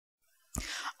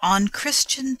On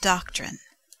Christian Doctrine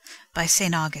by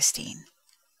St. Augustine.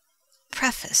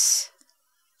 Preface.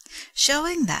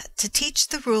 Showing that to teach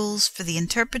the rules for the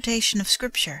interpretation of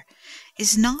Scripture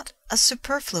is not a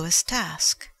superfluous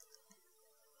task.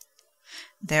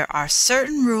 There are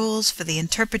certain rules for the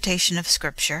interpretation of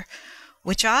Scripture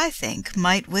which I think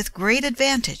might with great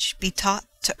advantage be taught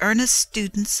to earnest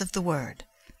students of the Word,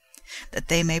 that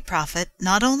they may profit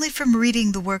not only from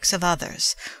reading the works of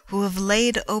others who have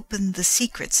laid open the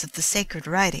secrets of the sacred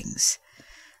writings,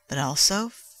 but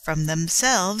also from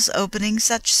themselves opening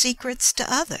such secrets to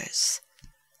others.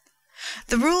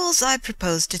 The rules I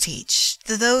propose to teach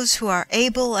to those who are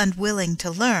able and willing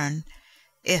to learn,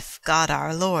 if God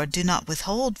our Lord do not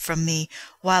withhold from me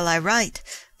while I write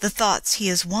the thoughts he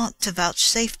is wont to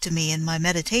vouchsafe to me in my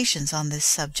meditations on this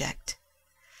subject.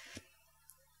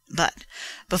 But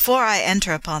before I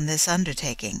enter upon this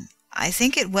undertaking, I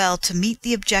think it well to meet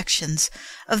the objections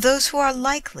of those who are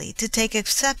likely to take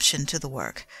exception to the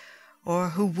work, or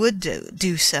who would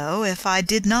do so if I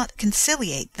did not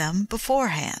conciliate them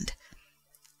beforehand.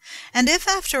 And if,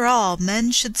 after all,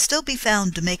 men should still be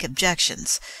found to make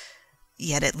objections,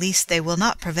 yet at least they will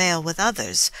not prevail with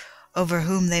others, over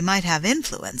whom they might have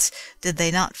influence, did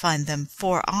they not find them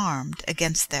forearmed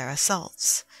against their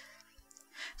assaults.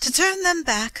 To turn them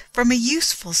back from a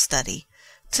useful study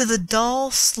to the dull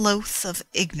sloth of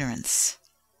ignorance.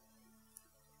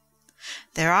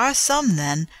 There are some,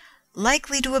 then,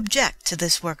 likely to object to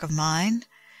this work of mine,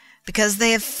 because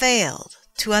they have failed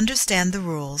to understand the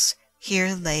rules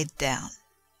here laid down.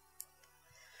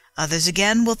 Others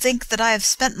again will think that I have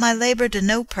spent my labor to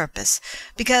no purpose,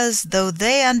 because, though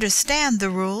they understand the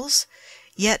rules,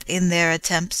 yet in their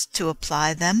attempts to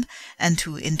apply them and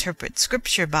to interpret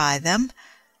Scripture by them,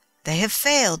 they have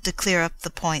failed to clear up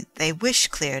the point they wish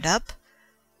cleared up,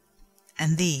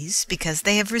 and these, because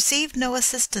they have received no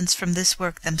assistance from this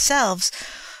work themselves,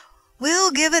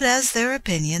 will give it as their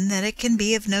opinion that it can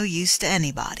be of no use to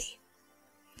anybody.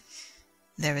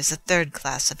 There is a third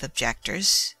class of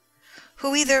objectors,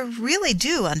 who either really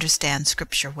do understand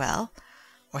Scripture well,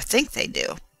 or think they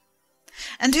do,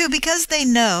 and who, because they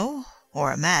know,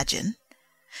 or imagine,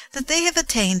 that they have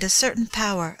attained a certain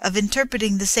power of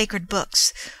interpreting the sacred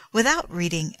books without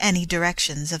reading any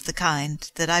directions of the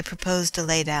kind that I propose to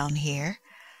lay down here,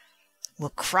 will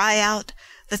cry out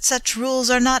that such rules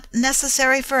are not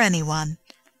necessary for anyone,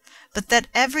 but that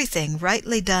everything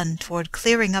rightly done toward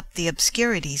clearing up the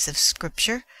obscurities of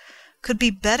Scripture could be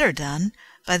better done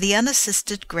by the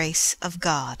unassisted grace of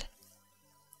God.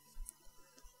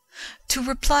 To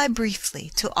reply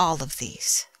briefly to all of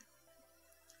these.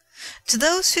 To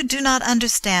those who do not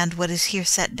understand what is here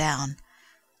set down,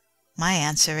 my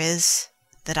answer is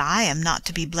that I am not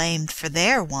to be blamed for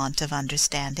their want of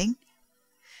understanding.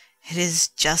 It is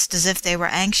just as if they were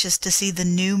anxious to see the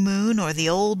new moon or the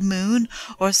old moon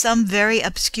or some very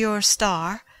obscure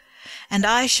star, and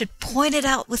I should point it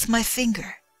out with my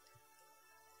finger.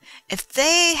 If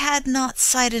they had not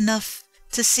sight enough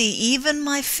to see even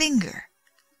my finger,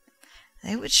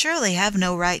 they would surely have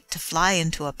no right to fly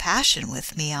into a passion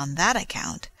with me on that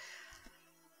account.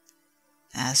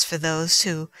 As for those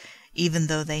who, even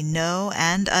though they know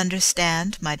and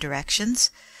understand my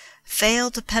directions, fail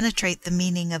to penetrate the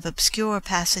meaning of obscure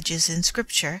passages in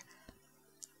Scripture,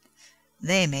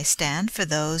 they may stand for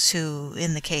those who,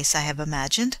 in the case I have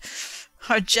imagined,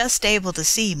 are just able to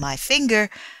see my finger,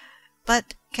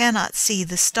 but cannot see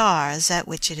the stars at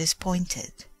which it is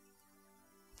pointed.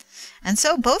 And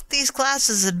so both these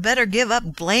classes had better give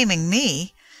up blaming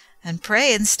me, and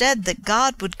pray instead that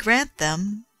God would grant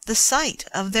them the sight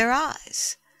of their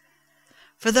eyes.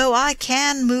 For though I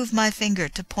can move my finger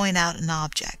to point out an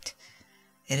object,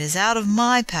 it is out of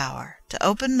my power to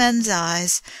open men's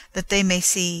eyes that they may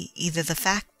see either the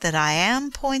fact that I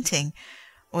am pointing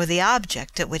or the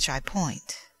object at which I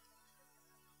point.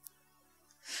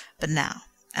 But now,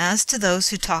 as to those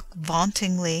who talk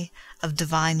vauntingly of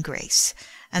divine grace,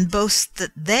 and boast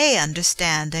that they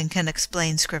understand and can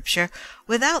explain Scripture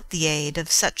without the aid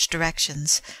of such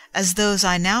directions as those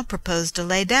I now propose to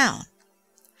lay down,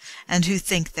 and who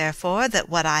think, therefore, that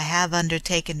what I have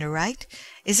undertaken to write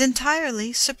is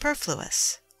entirely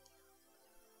superfluous.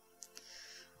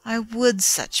 I would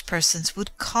such persons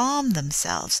would calm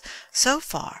themselves so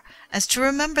far as to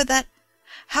remember that,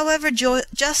 however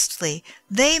justly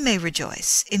they may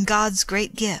rejoice in God's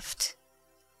great gift,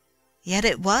 yet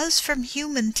it was from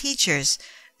human teachers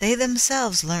they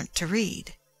themselves learnt to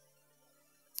read.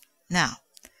 Now,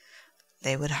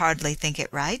 they would hardly think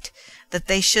it right that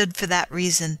they should for that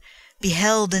reason be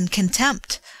held in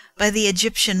contempt by the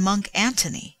Egyptian monk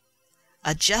Antony,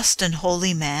 a just and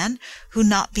holy man, who,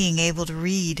 not being able to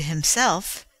read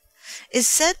himself, is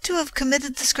said to have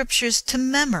committed the Scriptures to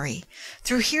memory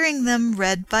through hearing them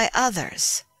read by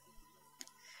others,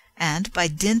 and by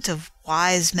dint of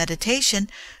wise meditation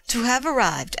to have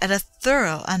arrived at a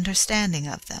thorough understanding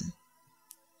of them.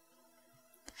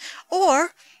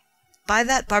 Or by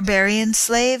that barbarian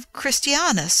slave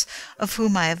Christianus, of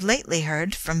whom I have lately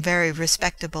heard from very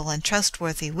respectable and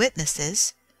trustworthy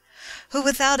witnesses, who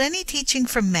without any teaching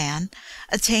from man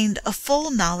attained a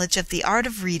full knowledge of the art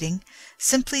of reading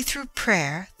simply through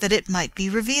prayer that it might be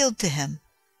revealed to him,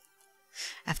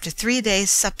 after 3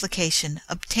 days' supplication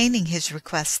obtaining his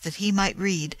request that he might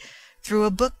read through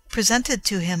a book presented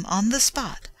to him on the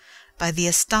spot by the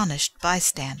astonished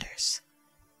bystanders.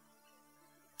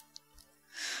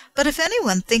 But if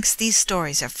anyone thinks these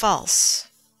stories are false,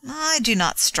 I do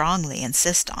not strongly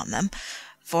insist on them,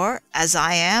 for as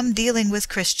I am dealing with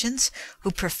Christians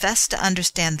who profess to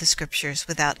understand the Scriptures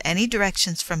without any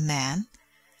directions from man,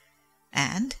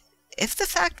 and if the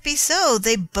fact be so,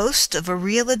 they boast of a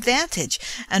real advantage,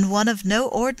 and one of no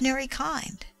ordinary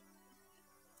kind,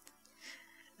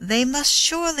 they must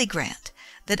surely grant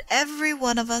that every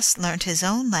one of us learnt his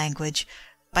own language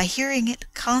by hearing it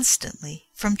constantly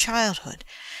from childhood,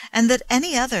 and that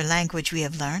any other language we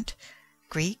have learnt,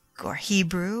 Greek or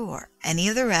Hebrew or any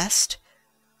of the rest,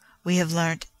 we have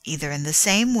learnt either in the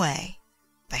same way,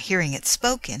 by hearing it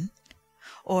spoken,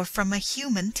 or from a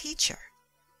human teacher.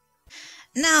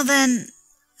 Now then,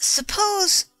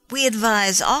 suppose we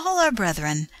advise all our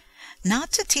brethren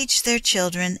not to teach their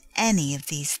children any of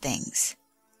these things,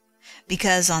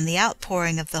 because on the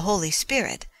outpouring of the Holy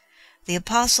Spirit, the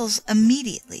apostles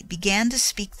immediately began to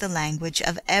speak the language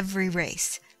of every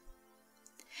race.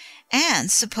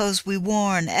 And suppose we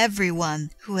warn every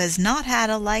one who has not had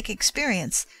a like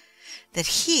experience that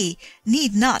he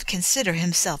need not consider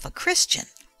himself a Christian,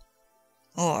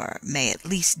 or may at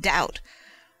least doubt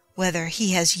whether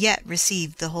he has yet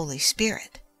received the Holy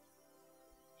Spirit.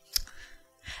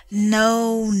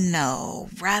 No, no,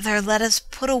 rather let us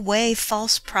put away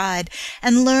false pride,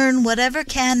 and learn whatever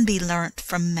can be learnt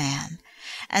from man,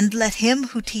 and let him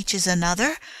who teaches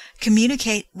another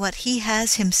communicate what he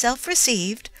has himself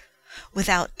received,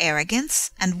 without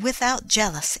arrogance and without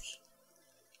jealousy.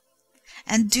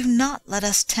 And do not let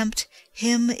us tempt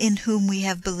him in whom we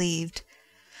have believed,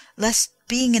 lest,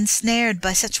 being ensnared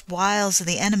by such wiles of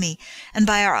the enemy, and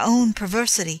by our own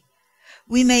perversity,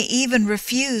 we may even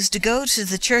refuse to go to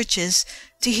the churches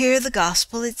to hear the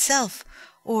gospel itself,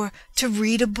 or to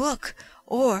read a book,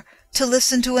 or to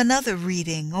listen to another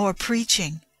reading or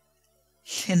preaching,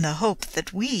 in the hope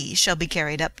that we shall be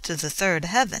carried up to the third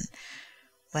heaven,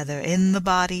 whether in the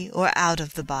body or out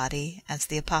of the body, as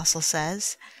the apostle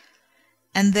says,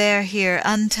 and there hear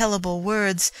untellable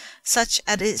words, such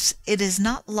as it is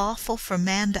not lawful for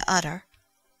man to utter,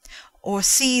 or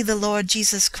see the Lord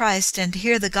Jesus Christ and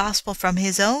hear the gospel from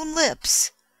his own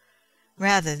lips,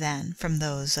 rather than from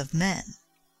those of men.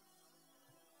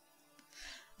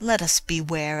 Let us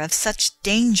beware of such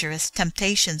dangerous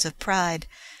temptations of pride,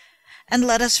 and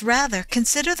let us rather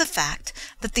consider the fact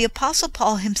that the Apostle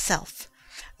Paul himself,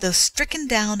 though stricken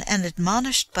down and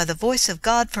admonished by the voice of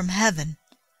God from heaven,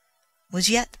 was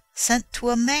yet sent to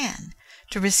a man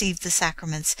to receive the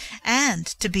sacraments and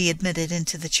to be admitted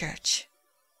into the church,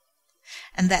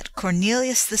 and that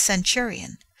Cornelius the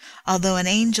centurion, although an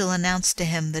angel announced to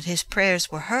him that his prayers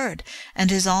were heard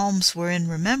and his alms were in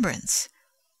remembrance,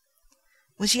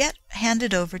 was yet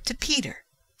handed over to Peter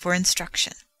for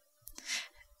instruction.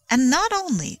 And not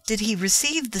only did he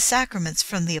receive the sacraments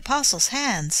from the apostles'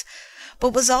 hands, but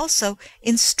was also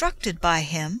instructed by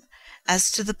him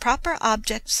as to the proper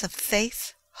objects of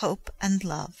faith, hope, and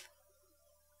love.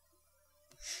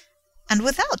 And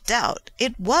without doubt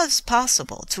it was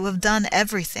possible to have done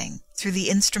everything through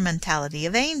the instrumentality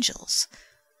of angels,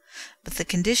 but the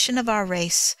condition of our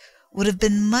race would have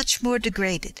been much more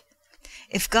degraded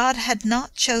if God had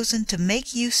not chosen to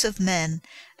make use of men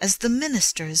as the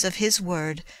ministers of his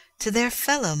word to their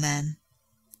fellow men.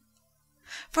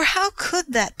 For how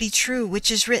could that be true which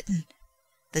is written,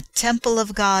 "The temple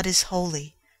of God is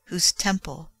holy, whose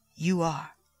temple you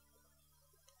are"?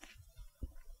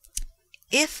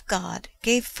 If God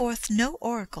gave forth no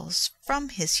oracles from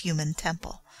his human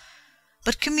temple,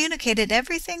 but communicated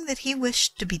everything that he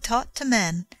wished to be taught to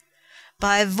men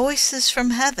by voices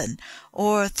from heaven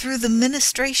or through the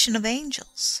ministration of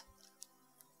angels.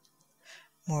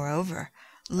 Moreover,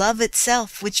 love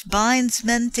itself, which binds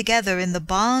men together in the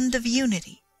bond of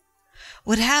unity,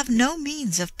 would have no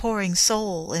means of pouring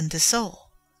soul into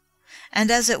soul, and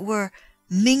as it were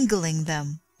mingling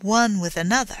them one with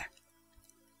another,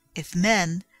 if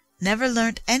men never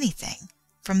learnt anything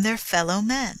from their fellow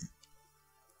men.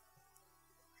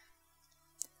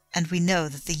 and we know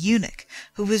that the eunuch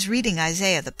who was reading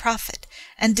Isaiah the prophet,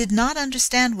 and did not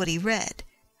understand what he read,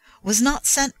 was not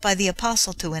sent by the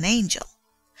apostle to an angel,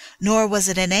 nor was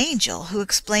it an angel who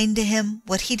explained to him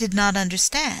what he did not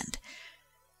understand,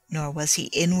 nor was he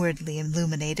inwardly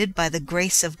illuminated by the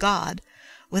grace of God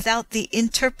without the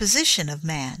interposition of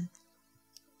man.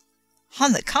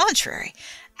 On the contrary,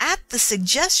 at the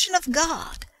suggestion of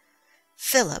God,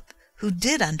 Philip, who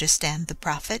did understand the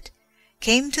prophet,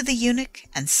 came to the eunuch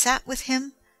and sat with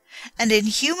him, and in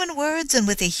human words and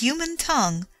with a human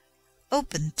tongue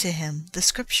opened to him the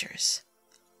Scriptures.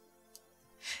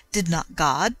 Did not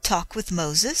God talk with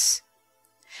Moses?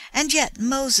 And yet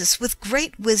Moses, with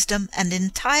great wisdom and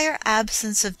entire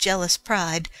absence of jealous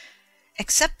pride,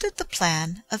 accepted the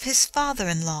plan of his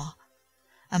father-in-law,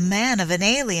 a man of an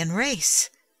alien race,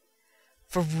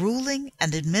 for ruling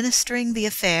and administering the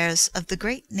affairs of the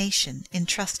great nation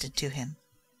entrusted to him.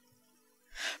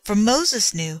 For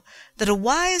Moses knew that a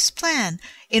wise plan,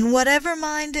 in whatever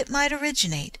mind it might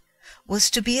originate, was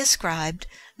to be ascribed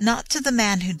not to the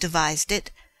man who devised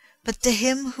it, but to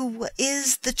him who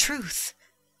is the truth,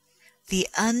 the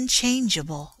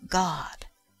unchangeable God.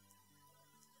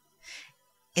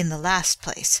 In the last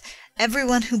place,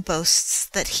 everyone who boasts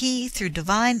that he, through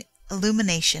divine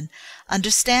illumination,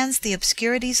 understands the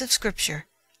obscurities of Scripture,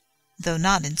 though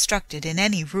not instructed in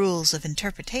any rules of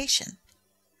interpretation,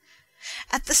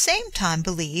 at the same time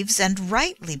believes, and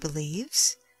rightly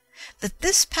believes, that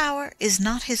this power is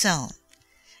not his own,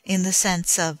 in the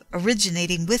sense of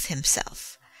originating with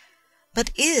himself,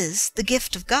 but is the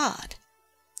gift of God.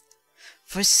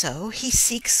 For so he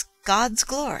seeks God's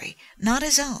glory, not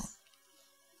his own.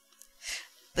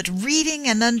 But reading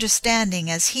and understanding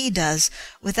as he does,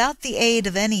 without the aid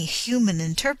of any human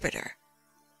interpreter,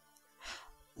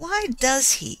 why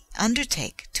does he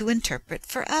undertake to interpret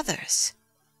for others?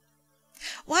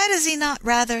 Why does he not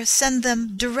rather send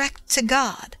them direct to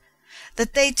God,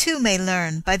 that they too may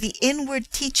learn by the inward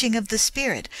teaching of the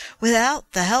Spirit,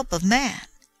 without the help of man?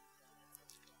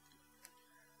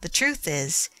 The truth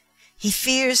is, he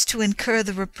fears to incur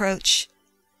the reproach,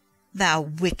 "Thou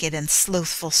wicked and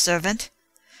slothful servant,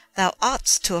 thou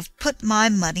oughtst to have put my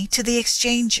money to the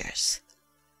exchangers."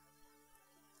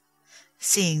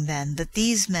 Seeing then that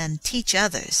these men teach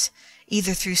others,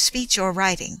 either through speech or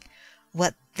writing,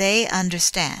 what they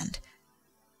understand,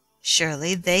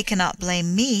 surely they cannot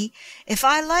blame me if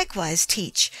I likewise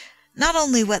teach not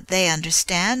only what they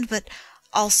understand, but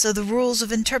also the rules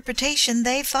of interpretation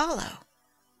they follow.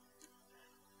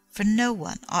 For no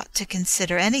one ought to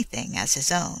consider anything as his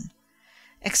own,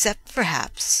 except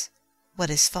perhaps what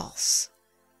is false.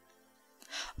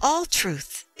 All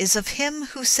truth is of him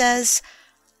who says,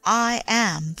 "I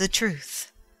am the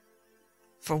truth."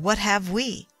 For what have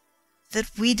we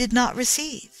that we did not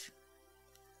receive?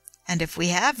 And if we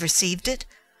have received it,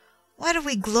 why do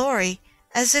we glory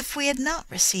as if we had not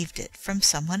received it from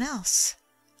someone else?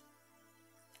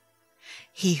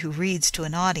 He who reads to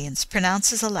an audience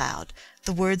pronounces aloud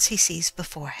the words he sees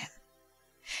before him.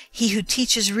 He who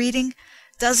teaches reading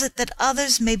does it that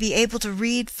others may be able to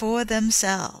read for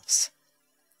themselves.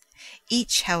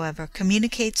 Each, however,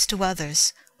 communicates to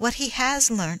others what he has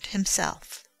learnt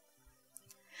himself.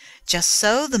 Just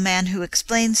so the man who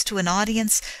explains to an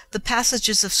audience the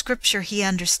passages of Scripture he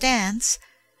understands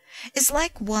is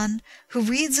like one who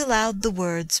reads aloud the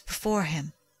words before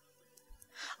him.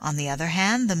 On the other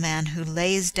hand, the man who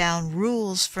lays down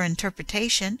rules for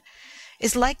interpretation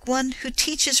is like one who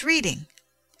teaches reading.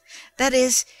 That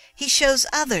is, he shows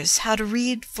others how to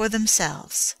read for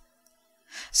themselves.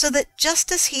 So that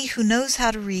just as he who knows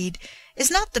how to read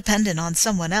is not dependent on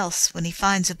someone else when he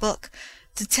finds a book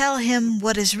to tell him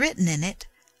what is written in it,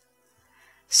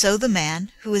 so the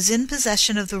man who is in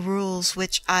possession of the rules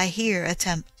which I here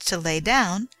attempt to lay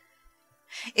down,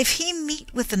 if he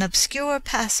meet with an obscure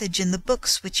passage in the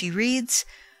books which he reads,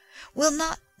 will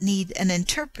not need an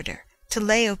interpreter to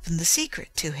lay open the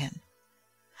secret to him,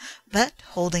 but,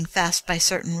 holding fast by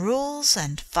certain rules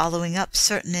and following up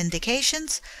certain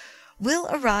indications, will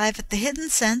arrive at the hidden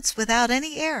sense without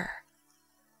any error,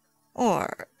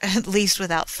 or at least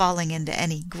without falling into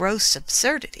any gross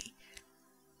absurdity.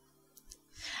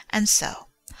 And so,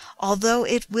 although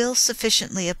it will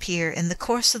sufficiently appear in the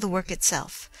course of the work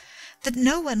itself that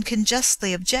no one can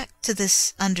justly object to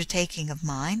this undertaking of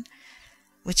mine,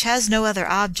 which has no other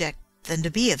object than to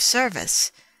be of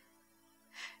service,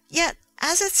 yet,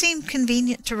 as it seemed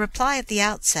convenient to reply at the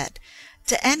outset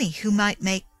to any who might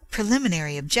make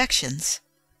preliminary objections,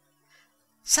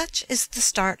 such is the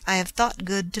start I have thought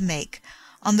good to make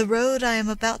on the road I am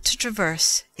about to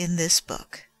traverse in this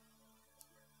book.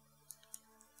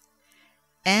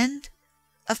 End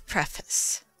of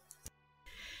Preface.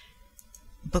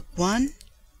 Book 1,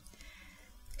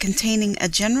 containing a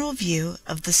general view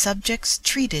of the subjects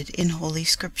treated in Holy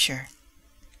Scripture.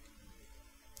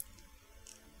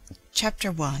 Chapter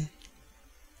 1.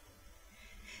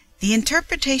 The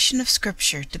interpretation of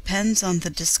Scripture depends on the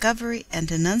discovery and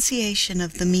enunciation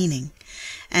of the meaning,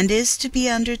 and is to be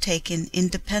undertaken in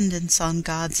dependence on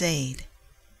God's aid.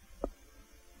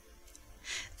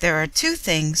 There are two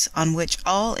things on which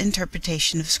all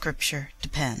interpretation of Scripture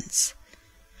depends: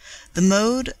 the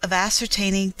mode of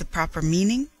ascertaining the proper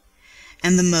meaning,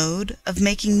 and the mode of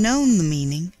making known the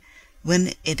meaning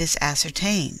when it is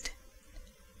ascertained.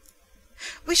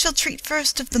 We shall treat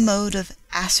first of the mode of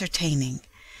ascertaining,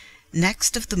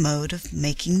 next of the mode of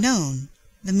making known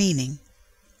the meaning.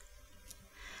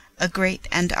 A great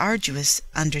and arduous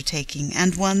undertaking,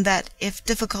 and one that, if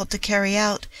difficult to carry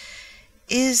out,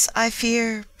 is, I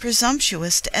fear,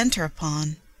 presumptuous to enter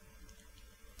upon.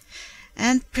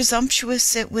 And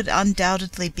presumptuous it would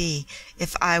undoubtedly be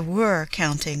if I were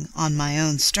counting on my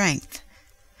own strength.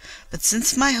 But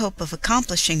since my hope of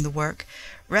accomplishing the work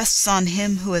rests on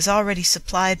Him who has already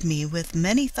supplied me with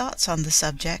many thoughts on the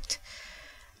subject,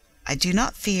 I do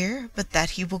not fear but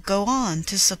that He will go on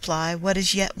to supply what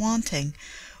is yet wanting,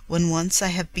 when once I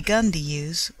have begun to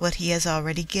use what He has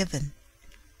already given.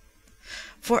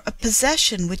 For a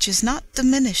possession which is not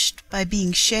diminished by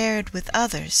being shared with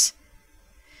others,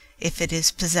 if it is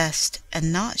possessed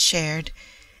and not shared,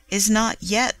 is not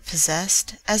yet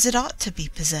possessed as it ought to be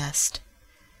possessed.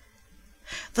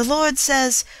 The Lord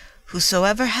says,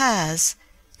 "Whosoever has,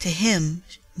 to him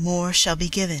more shall be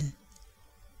given."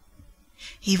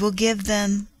 He will give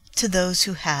them to those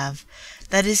who have,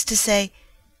 that is to say,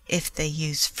 if they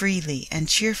use freely and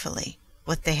cheerfully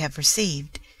what they have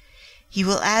received, He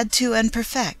will add to and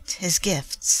perfect His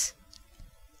gifts.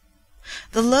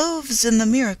 The loaves in the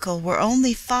miracle were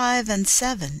only 5 and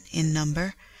 7 in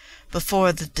number,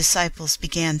 before the disciples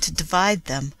began to divide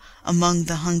them among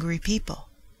the hungry people.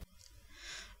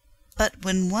 But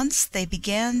when once they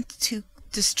began to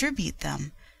distribute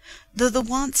them, though the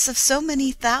wants of so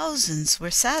many thousands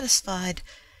were satisfied,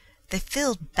 they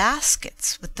filled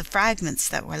baskets with the fragments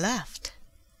that were left.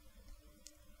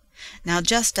 Now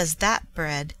just as that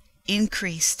bread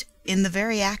increased in the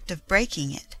very act of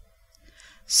breaking it,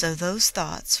 so those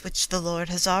thoughts which the Lord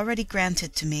has already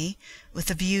granted to me with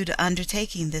a view to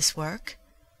undertaking this work,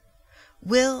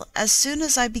 will, as soon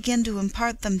as I begin to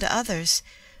impart them to others,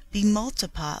 be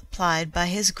multiplied by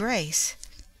His grace,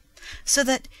 so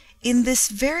that in this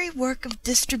very work of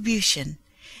distribution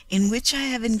in which I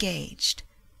have engaged,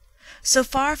 so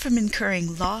far from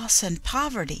incurring loss and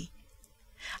poverty,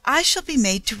 I shall be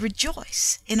made to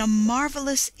rejoice in a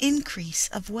marvelous increase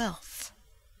of wealth.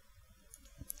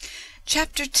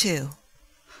 Chapter 2.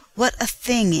 What a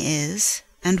thing is,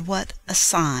 and what a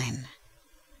sign.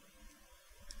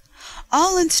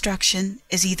 All instruction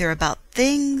is either about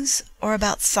things or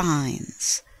about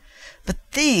signs, but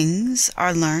things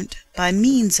are learnt by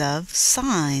means of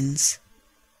signs.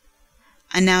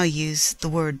 I now use the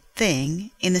word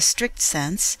thing in a strict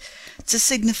sense to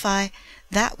signify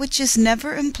that which is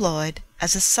never employed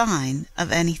as a sign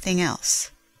of anything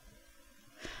else.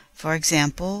 For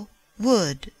example,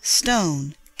 wood,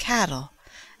 stone, cattle,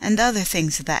 and other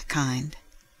things of that kind.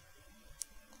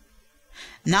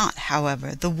 Not,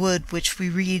 however, the wood which we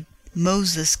read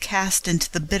Moses cast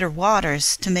into the bitter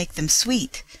waters to make them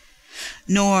sweet,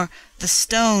 nor the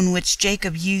stone which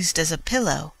Jacob used as a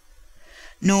pillow,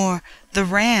 nor the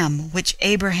ram which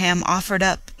Abraham offered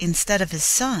up instead of his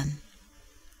son.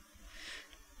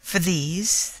 For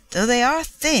these, though they are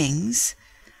things,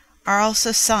 are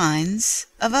also signs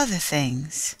of other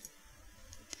things.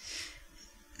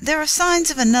 There are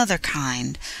signs of another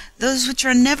kind, those which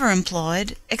are never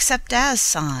employed except as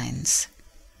signs.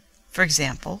 For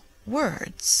example,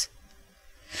 words.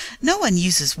 No one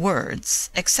uses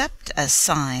words except as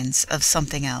signs of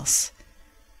something else,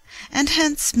 and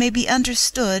hence may be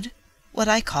understood what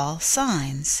I call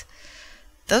signs,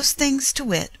 those things, to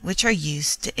wit, which are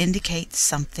used to indicate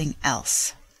something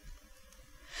else.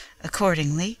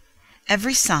 Accordingly,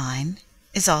 every sign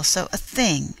is also a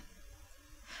thing,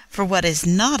 for what is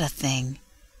not a thing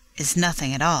is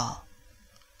nothing at all.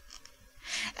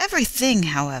 Every thing,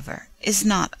 however, is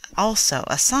not also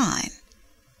a sign.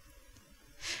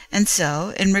 And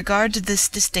so, in regard to this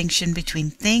distinction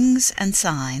between things and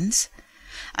signs,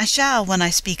 I shall, when I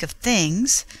speak of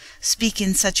things, speak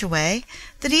in such a way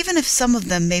that even if some of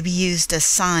them may be used as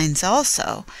signs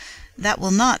also, that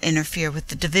will not interfere with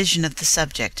the division of the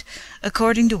subject,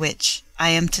 according to which I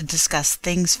am to discuss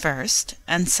things first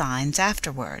and signs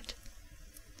afterward.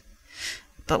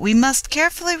 But we must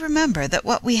carefully remember that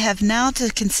what we have now to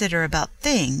consider about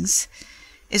things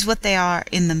is what they are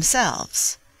in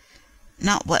themselves,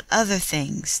 not what other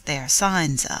things they are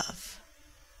signs of.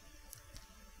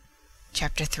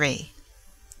 Chapter 3.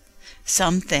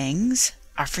 Some things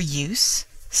are for use,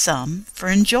 some for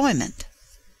enjoyment.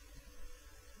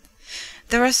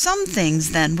 There are some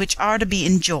things, then, which are to be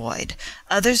enjoyed,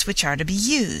 others which are to be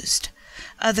used,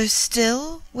 others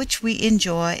still which we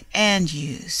enjoy and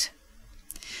use.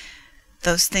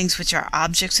 Those things which are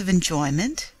objects of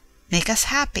enjoyment make us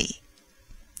happy.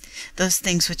 Those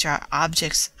things which are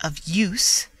objects of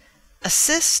use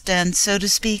assist and, so to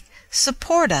speak,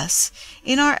 support us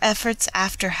in our efforts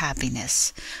after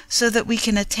happiness, so that we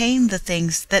can attain the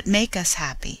things that make us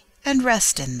happy and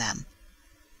rest in them.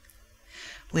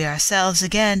 We ourselves,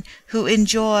 again, who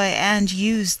enjoy and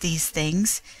use these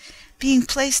things, being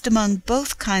placed among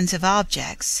both kinds of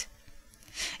objects,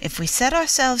 if we set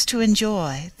ourselves to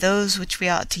enjoy those which we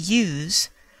ought to use,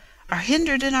 are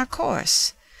hindered in our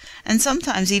course, and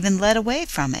sometimes even led away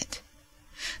from it,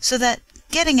 so that,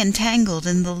 getting entangled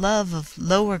in the love of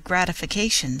lower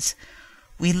gratifications,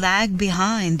 we lag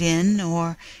behind in,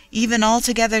 or even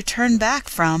altogether turn back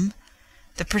from,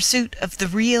 the pursuit of the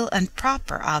real and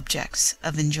proper objects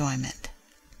of enjoyment.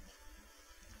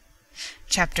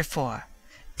 Chapter 4.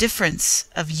 Difference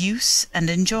of use and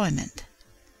enjoyment.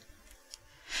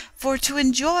 For to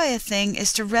enjoy a thing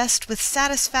is to rest with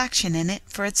satisfaction in it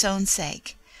for its own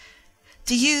sake.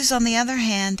 To use, on the other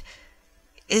hand,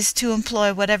 is to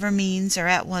employ whatever means are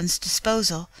at one's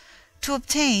disposal to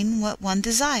obtain what one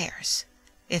desires,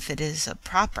 if it is a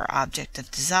proper object of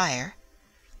desire.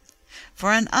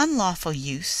 For an unlawful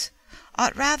use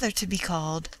ought rather to be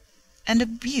called an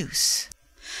abuse.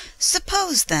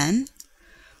 Suppose, then,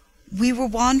 we were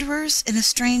wanderers in a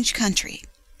strange country,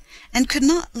 and could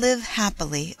not live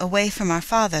happily away from our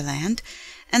fatherland,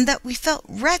 and that we felt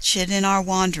wretched in our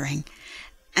wandering,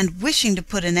 and, wishing to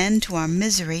put an end to our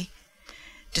misery,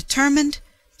 determined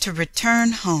to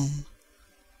return home.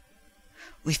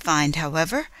 We find,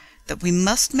 however, that we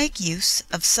must make use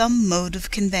of some mode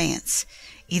of conveyance,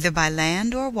 either by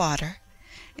land or water,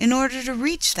 in order to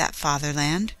reach that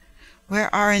fatherland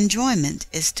where our enjoyment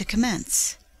is to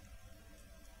commence.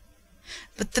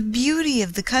 But the beauty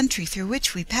of the country through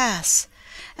which we pass,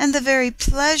 and the very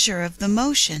pleasure of the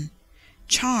motion,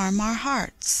 charm our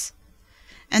hearts,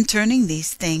 and turning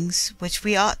these things which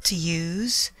we ought to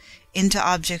use into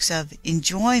objects of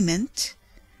enjoyment,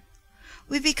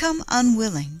 we become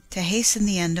unwilling to hasten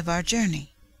the end of our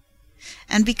journey,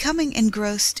 and becoming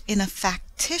engrossed in a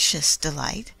factitious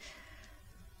delight,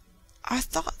 our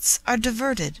thoughts are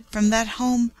diverted from that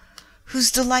home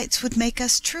whose delights would make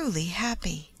us truly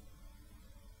happy.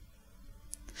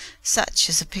 Such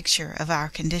is a picture of our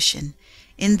condition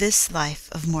in this life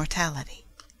of mortality.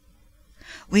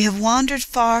 We have wandered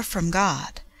far from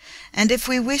God, and if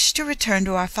we wish to return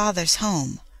to our Father's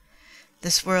home,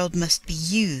 this world must be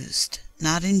used,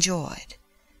 not enjoyed,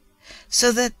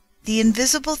 so that the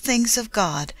invisible things of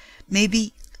God may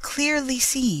be clearly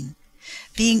seen,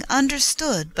 being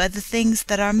understood by the things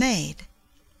that are made.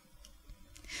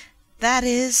 That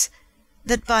is,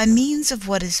 that by means of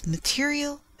what is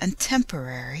material and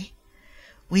temporary,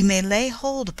 we may lay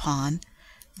hold upon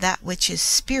that which is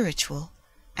spiritual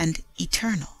and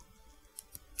eternal.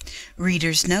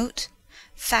 Reader's note: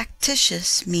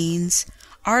 factitious means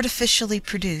artificially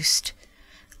produced,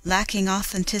 lacking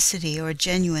authenticity or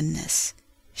genuineness,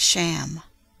 sham.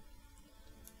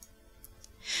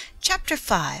 Chapter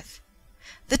 5.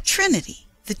 The Trinity,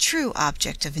 the true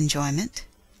object of enjoyment.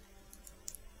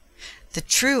 The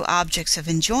true objects of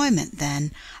enjoyment,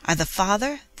 then, are the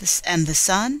Father and the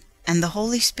Son and the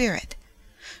Holy Spirit,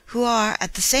 who are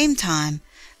at the same time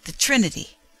the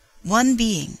Trinity, one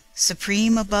being,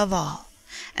 supreme above all,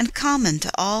 and common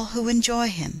to all who enjoy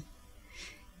him,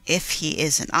 if he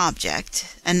is an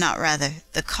object, and not rather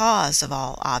the cause of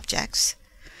all objects,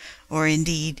 or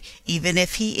indeed even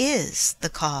if he is the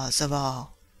cause of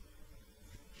all.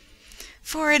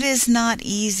 For it is not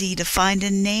easy to find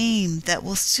a name that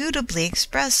will suitably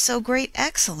express so great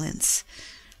excellence,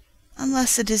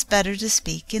 unless it is better to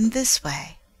speak in this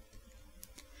way: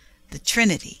 the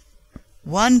Trinity,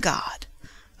 one God,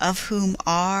 of whom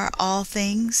are all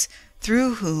things,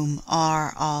 through whom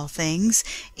are all things,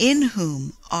 in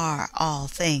whom are all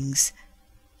things.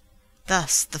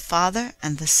 Thus the Father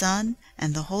and the Son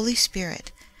and the Holy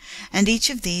Spirit, and each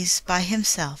of these by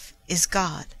himself is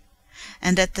God,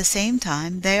 and at the same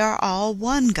time they are all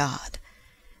one God,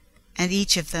 and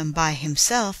each of them by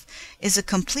himself is a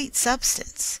complete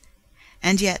substance,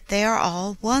 and yet they are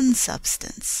all one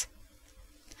substance.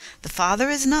 The Father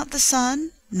is not the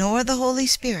Son, nor the Holy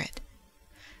Spirit.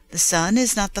 The Son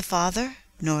is not the Father,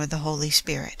 nor the Holy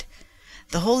Spirit.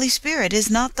 The Holy Spirit is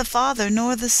not the Father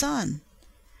nor the Son.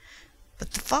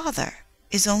 But the Father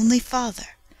is only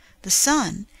Father, the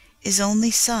Son is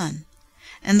only Son,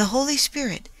 and the Holy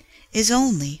Spirit is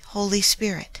only Holy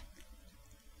Spirit.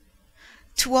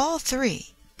 To all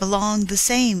three belong the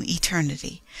same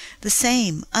eternity, the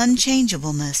same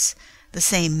unchangeableness, the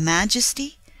same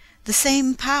majesty, the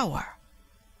same power.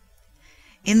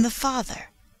 In the Father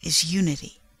is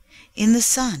unity, in the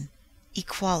Son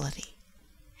equality,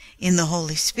 in the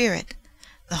Holy Spirit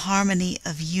the harmony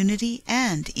of unity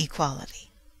and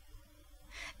equality.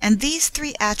 And these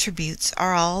three attributes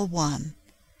are all one,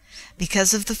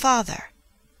 because of the Father,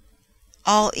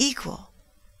 all equal,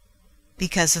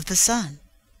 because of the Son,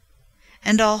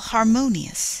 and all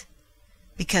harmonious,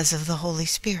 because of the Holy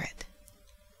Spirit.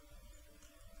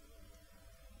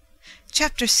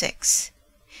 Chapter 6.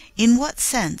 In what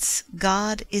sense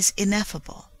God is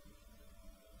ineffable.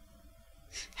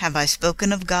 Have I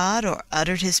spoken of God or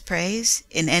uttered his praise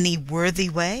in any worthy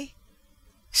way?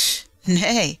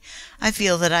 Nay, I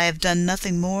feel that I have done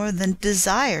nothing more than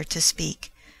desire to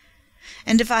speak.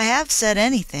 And if I have said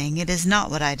anything, it is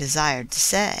not what I desired to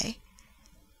say.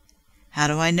 How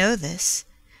do I know this,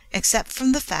 except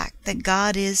from the fact that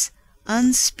God is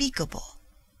unspeakable?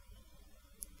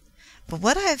 But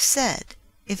what I have said,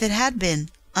 if it had been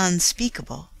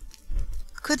unspeakable,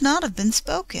 could not have been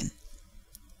spoken.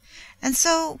 And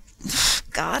so,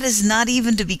 God is not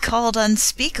even to be called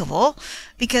unspeakable,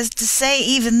 because to say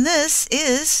even this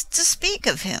is to speak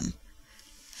of him.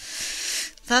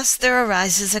 Thus there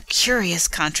arises a curious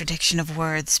contradiction of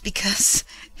words, because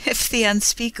if the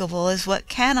unspeakable is what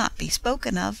cannot be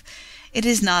spoken of, it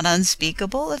is not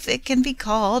unspeakable if it can be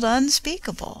called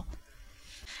unspeakable.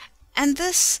 And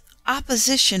this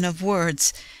opposition of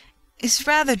words is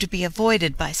rather to be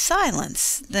avoided by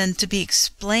silence than to be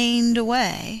explained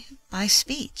away by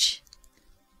speech.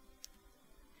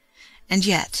 And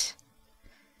yet,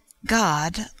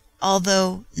 God,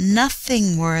 although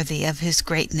nothing worthy of his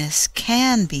greatness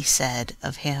can be said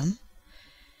of him,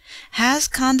 has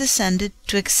condescended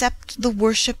to accept the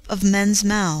worship of men's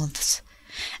mouths,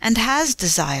 and has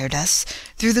desired us,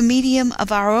 through the medium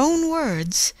of our own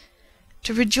words,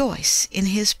 to rejoice in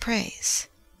his praise.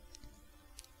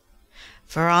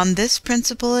 For on this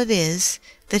principle it is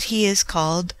that he is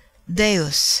called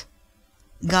Deus,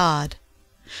 God,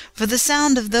 for the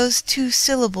sound of those two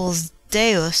syllables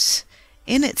Deus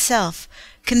in itself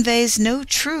conveys no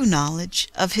true knowledge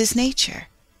of his nature.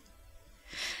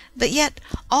 But yet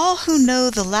all who know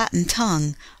the Latin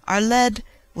tongue are led,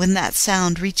 when that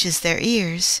sound reaches their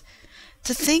ears,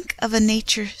 to think of a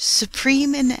nature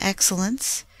supreme in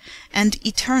excellence and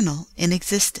eternal in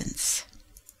existence.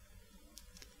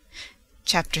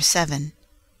 Chapter 7.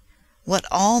 What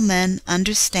all men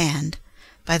understand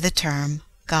by the term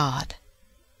God.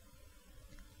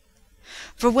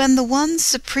 For when the one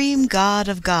supreme God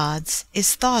of gods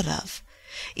is thought of,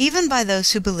 even by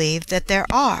those who believe that there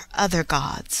are other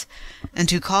gods,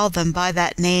 and who call them by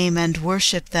that name and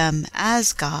worship them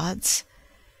as gods,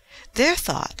 their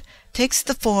thought takes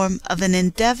the form of an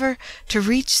endeavor to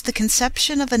reach the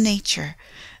conception of a nature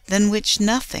than which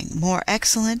nothing more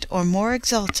excellent or more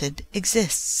exalted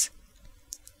exists.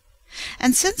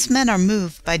 And since men are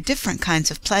moved by different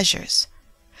kinds of pleasures,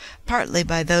 partly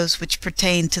by those which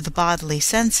pertain to the bodily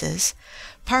senses,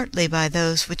 partly by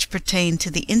those which pertain to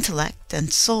the intellect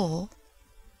and soul,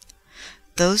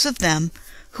 those of them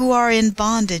who are in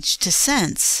bondage to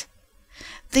sense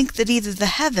think that either the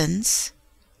heavens,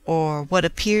 or what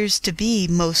appears to be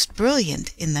most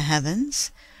brilliant in the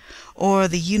heavens, or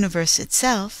the universe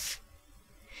itself,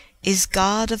 is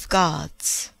God of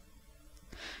gods.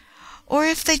 Or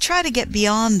if they try to get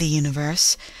beyond the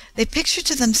universe, they picture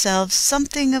to themselves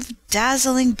something of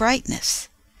dazzling brightness,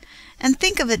 and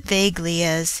think of it vaguely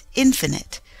as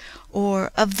infinite,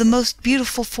 or of the most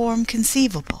beautiful form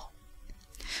conceivable.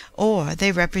 Or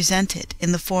they represent it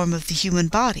in the form of the human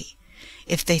body,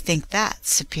 if they think that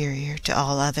superior to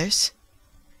all others.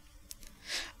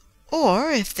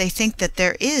 Or if they think that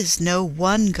there is no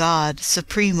one God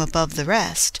supreme above the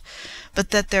rest,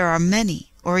 but that there are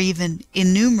many or even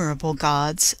innumerable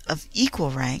gods of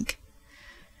equal rank,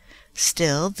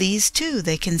 still these too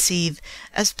they conceive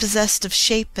as possessed of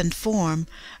shape and form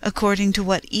according to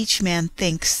what each man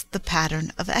thinks the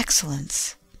pattern of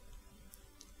excellence.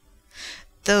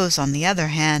 Those, on the other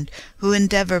hand, who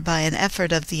endeavor by an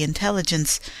effort of the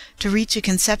intelligence to reach a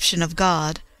conception of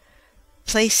God,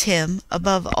 place him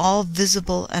above all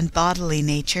visible and bodily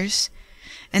natures,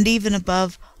 and even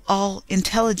above all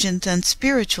intelligent and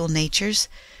spiritual natures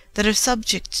that are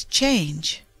subject to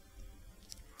change.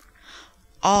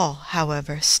 All,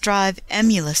 however, strive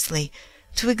emulously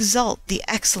to exalt the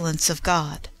excellence of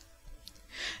God.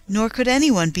 Nor could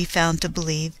anyone be found to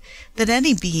believe that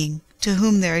any being to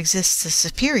whom there exists a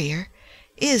superior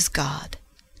is God.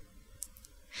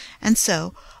 And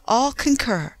so all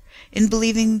concur in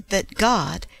believing that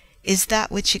God is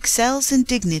that which excels in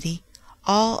dignity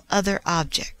all other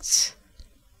objects.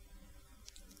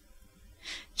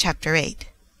 Chapter 8.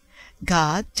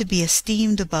 God to be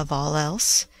esteemed above all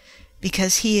else,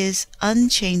 because he is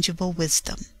unchangeable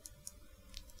wisdom.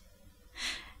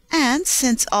 And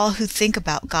since all who think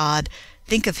about God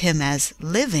think of him as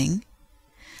living,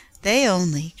 they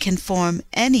only can form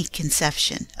any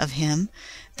conception of him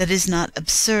that is not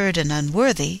absurd and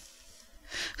unworthy,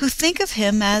 who think of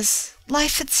him as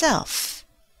life itself.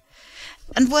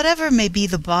 And whatever may be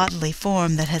the bodily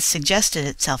form that has suggested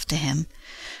itself to him,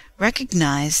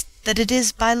 recognize that it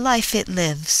is by life it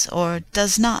lives or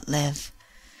does not live,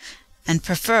 and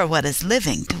prefer what is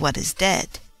living to what is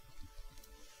dead.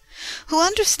 Who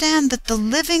understand that the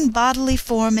living bodily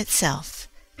form itself,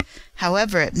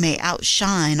 however it may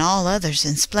outshine all others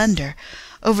in splendor,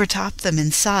 overtop them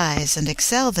in size, and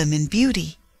excel them in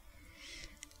beauty,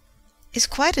 is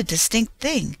quite a distinct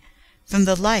thing from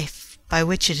the life by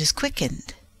which it is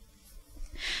quickened,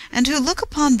 and who look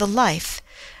upon the life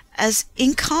as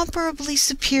incomparably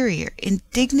superior in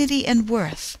dignity and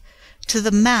worth to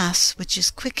the mass which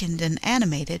is quickened and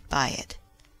animated by it.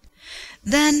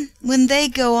 Then, when they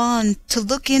go on to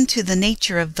look into the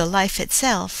nature of the life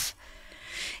itself,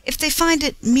 if they find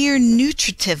it mere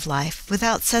nutritive life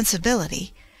without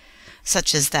sensibility,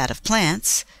 such as that of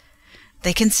plants,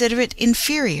 they consider it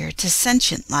inferior to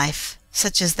sentient life,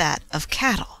 such as that of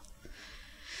cattle.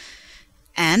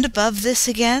 And above this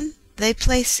again, they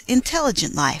place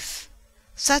intelligent life,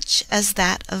 such as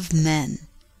that of men.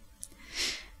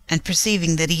 And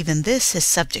perceiving that even this is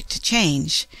subject to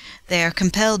change, they are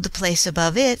compelled to place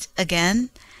above it again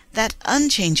that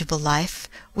unchangeable life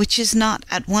which is not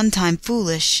at one time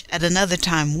foolish, at another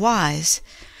time wise,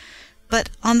 but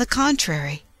on the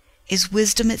contrary is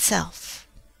wisdom itself.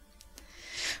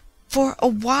 For a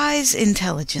wise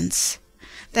intelligence,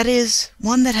 that is,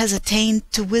 one that has attained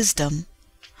to wisdom,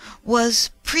 was,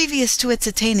 previous to its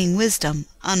attaining wisdom,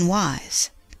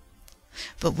 unwise.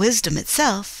 But wisdom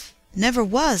itself never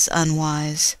was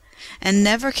unwise, and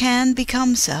never can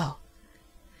become so.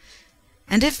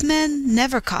 And if men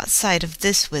never caught sight of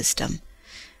this wisdom,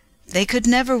 they could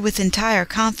never with entire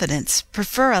confidence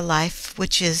prefer a life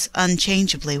which is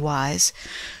unchangeably wise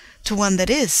to one that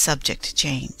is subject to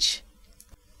change.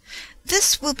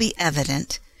 This will be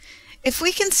evident if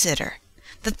we consider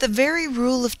that the very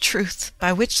rule of truth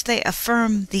by which they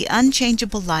affirm the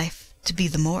unchangeable life to be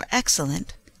the more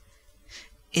excellent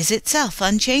is itself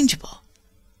unchangeable,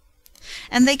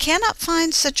 and they cannot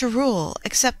find such a rule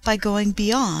except by going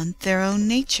beyond their own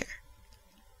nature,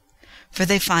 for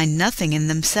they find nothing in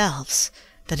themselves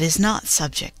that is not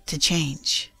subject to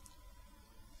change.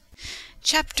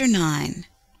 Chapter 9.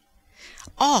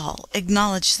 All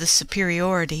acknowledge the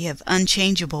superiority of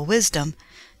unchangeable wisdom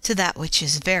to that which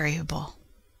is variable.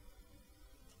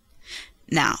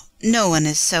 Now, no one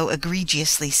is so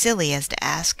egregiously silly as to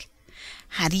ask,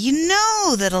 how do you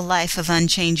know that a life of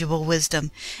unchangeable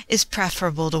wisdom is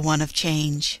preferable to one of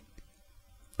change?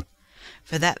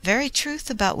 For that very truth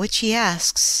about which he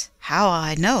asks, how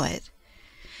I know it,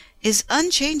 is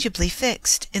unchangeably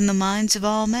fixed in the minds of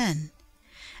all men,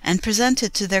 and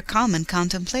presented to their common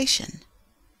contemplation.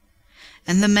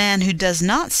 And the man who does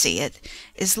not see it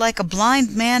is like a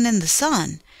blind man in the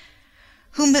sun,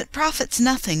 whom it profits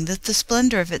nothing that the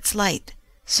splendor of its light,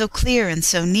 so clear and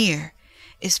so near,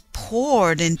 is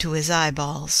poured into his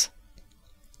eyeballs.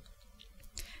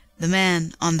 The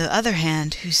man, on the other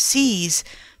hand, who sees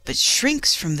but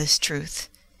shrinks from this truth,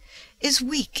 is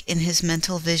weak in his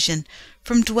mental vision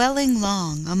from dwelling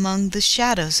long among the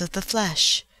shadows of the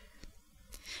flesh.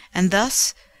 And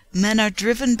thus men are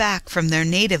driven back from their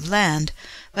native land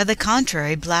by the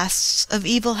contrary blasts of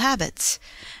evil habits,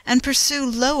 and pursue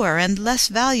lower and less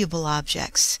valuable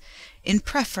objects, in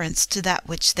preference to that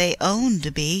which they own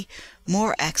to be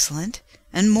more excellent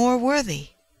and more worthy.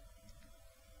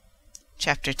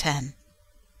 Chapter 10.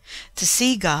 To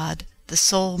see God, the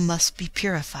soul must be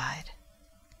purified.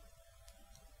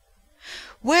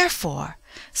 Wherefore,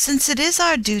 since it is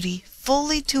our duty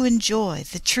fully to enjoy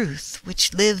the truth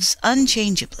which lives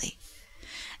unchangeably,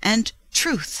 and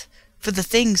truth for the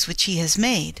things which he has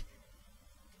made,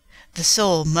 the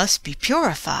soul must be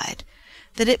purified,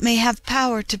 that it may have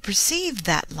power to perceive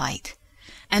that light,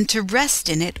 and to rest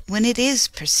in it when it is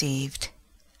perceived.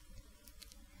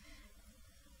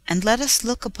 And let us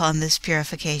look upon this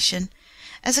purification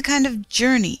as a kind of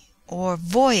journey or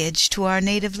voyage to our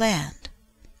native land.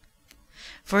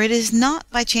 For it is not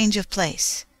by change of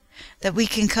place that we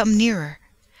can come nearer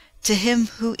to him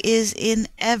who is in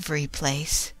every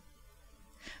place,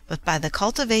 but by the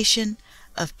cultivation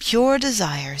of pure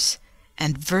desires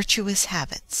and virtuous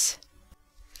habits.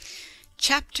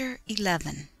 Chapter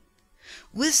 11.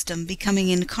 Wisdom becoming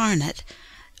incarnate,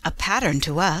 a pattern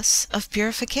to us of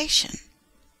purification.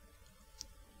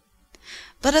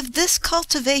 But of this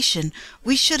cultivation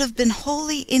we should have been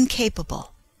wholly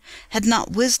incapable, had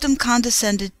not wisdom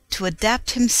condescended to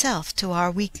adapt himself to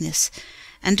our weakness,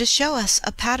 and to show us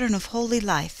a pattern of holy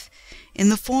life in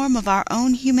the form of our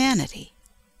own humanity.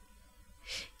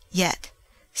 Yet,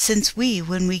 since we,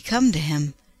 when we come to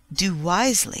him, do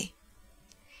wisely,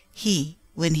 he,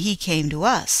 when he came to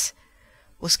us,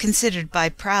 was considered by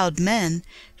proud men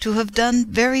to have done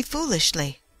very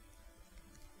foolishly.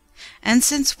 And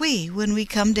since we, when we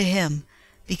come to him,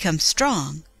 become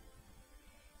strong,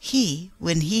 he,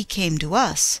 when he came to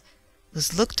us,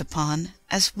 was looked upon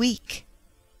as weak.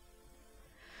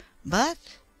 But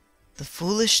the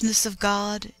foolishness of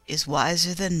God is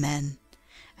wiser than men,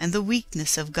 and the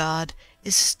weakness of God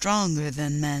is stronger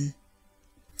than men.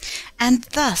 And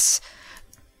thus,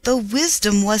 though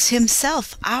wisdom was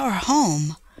himself our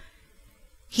home,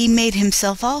 he made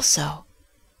himself also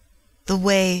the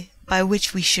way by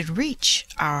which we should reach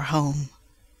our home.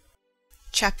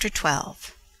 Chapter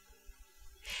 12.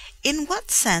 In what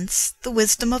sense the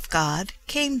wisdom of God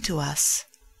came to us.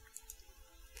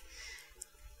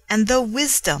 And though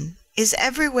wisdom is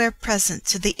everywhere present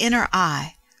to the inner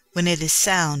eye when it is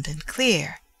sound and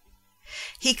clear,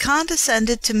 he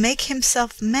condescended to make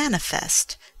himself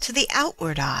manifest to the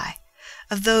outward eye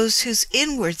of those whose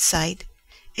inward sight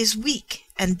is weak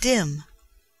and dim.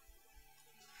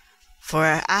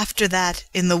 For after that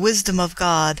in the wisdom of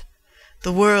God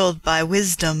the world by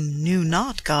wisdom knew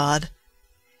not God,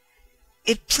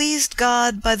 it pleased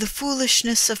God by the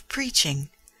foolishness of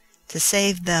preaching to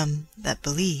save them that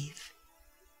believe.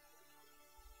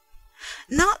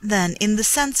 Not then in the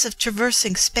sense of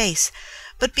traversing space,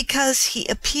 but because he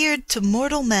appeared to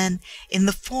mortal men in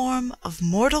the form of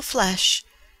mortal flesh,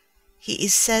 he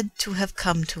is said to have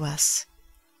come to us.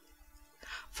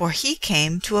 For he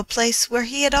came to a place where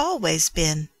he had always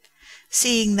been,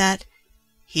 seeing that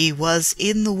he was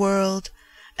in the world,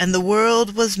 and the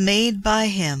world was made by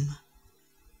him.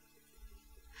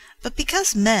 But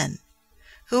because men,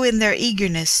 who in their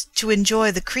eagerness to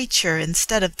enjoy the creature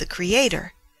instead of the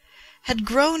Creator, had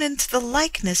grown into the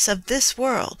likeness of this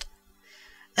world,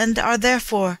 and are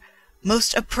therefore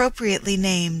most appropriately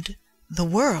named the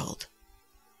world,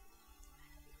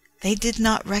 they did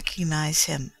not recognize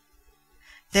him.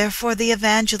 Therefore the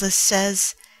evangelist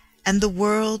says, "And the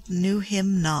world knew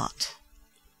him not."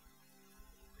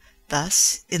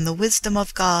 Thus, in the wisdom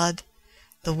of God,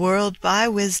 the world by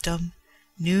wisdom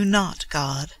knew not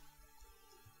God.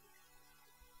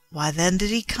 Why then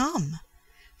did he come,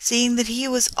 seeing that he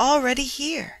was already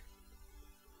here?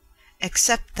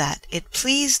 Except that it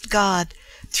pleased God,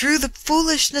 through the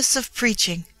foolishness of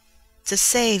preaching, to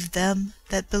save them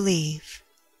that believe.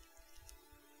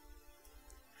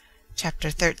 Chapter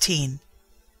 13.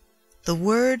 The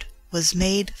Word was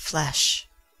made flesh.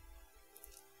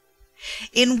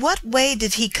 In what way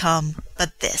did he come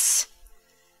but this?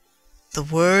 The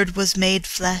Word was made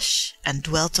flesh and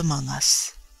dwelt among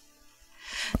us.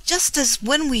 Just as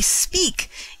when we speak,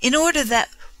 in order that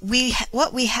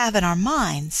what we have in our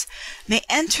minds may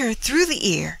enter through the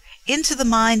ear into the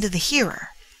mind of the hearer,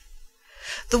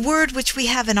 the word which we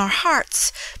have in our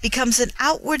hearts becomes an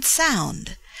outward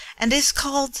sound and is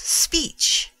called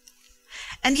speech.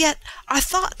 And yet our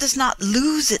thought does not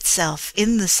lose itself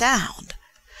in the sound,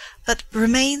 but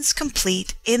remains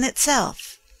complete in itself,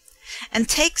 and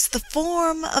takes the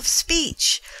form of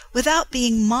speech without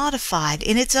being modified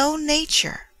in its own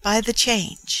nature by the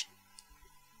change.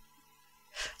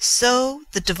 So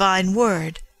the divine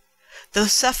Word, though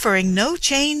suffering no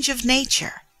change of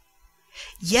nature,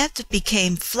 yet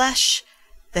became flesh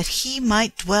that he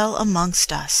might dwell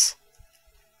amongst us.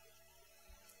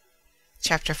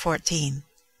 Chapter 14.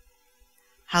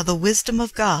 How the wisdom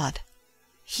of God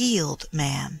healed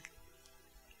man.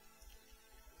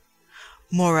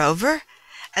 Moreover,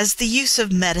 as the use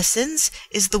of medicines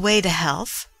is the way to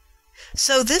health,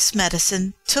 so this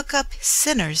medicine took up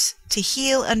sinners to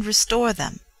heal and restore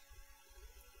them.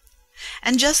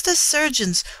 And just as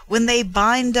surgeons, when they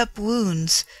bind up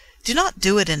wounds, do not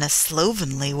do it in a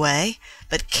slovenly way,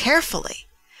 but carefully,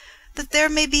 that there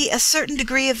may be a certain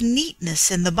degree of neatness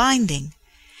in the binding,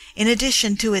 in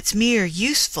addition to its mere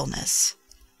usefulness,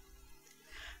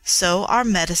 so our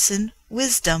medicine,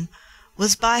 wisdom,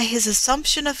 was by his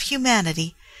assumption of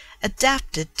humanity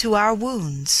adapted to our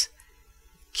wounds,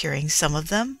 curing some of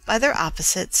them by their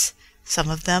opposites, some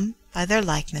of them by their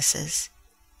likenesses.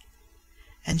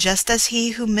 And just as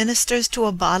he who ministers to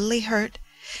a bodily hurt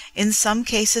in some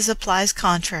cases applies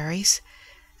contraries,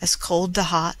 as cold to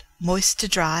hot, moist to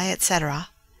dry, etc.,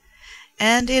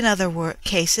 and in other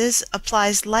cases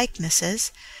applies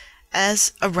likenesses,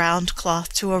 as a round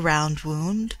cloth to a round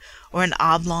wound, or an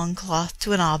oblong cloth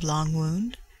to an oblong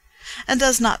wound, and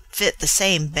does not fit the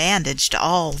same bandage to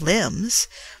all limbs,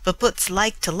 but puts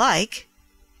like to like,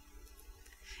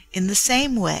 in the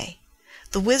same way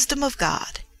the wisdom of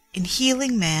God in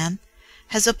healing man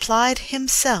has applied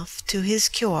himself to his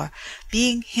cure,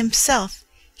 being himself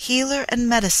healer and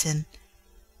medicine,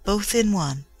 both in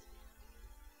one.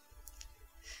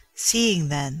 Seeing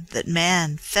then that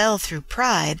man fell through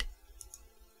pride,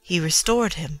 he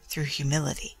restored him through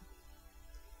humility.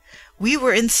 We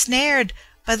were ensnared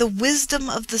by the wisdom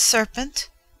of the serpent.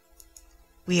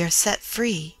 We are set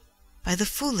free by the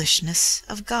foolishness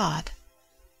of God.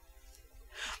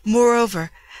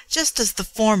 Moreover, just as the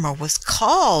former was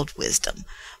called wisdom,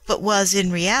 but was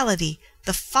in reality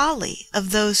the folly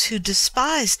of those who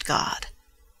despised God,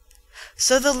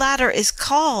 so the latter is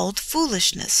called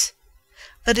foolishness,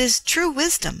 but is true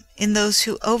wisdom in those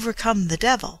who overcome the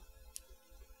devil.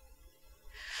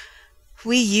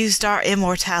 We used our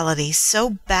immortality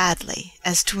so badly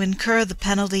as to incur the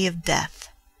penalty of death.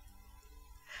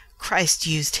 Christ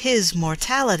used his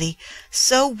mortality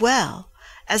so well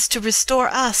as to restore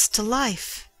us to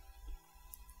life.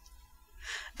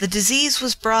 The disease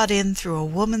was brought in through a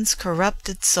woman's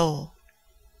corrupted soul.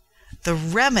 The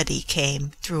remedy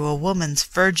came through a woman's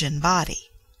virgin body.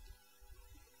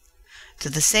 To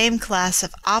the same class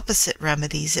of opposite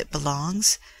remedies it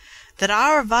belongs that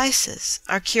our vices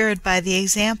are cured by the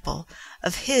example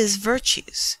of his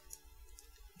virtues.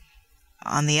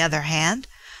 On the other hand,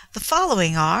 the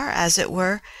following are, as it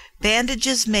were,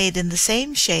 bandages made in the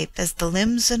same shape as the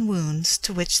limbs and wounds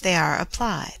to which they are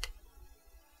applied.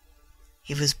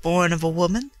 He was born of a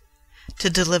woman to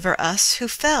deliver us who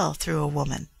fell through a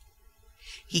woman.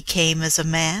 He came as a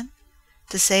man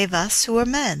to save us who are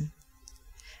men,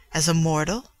 as a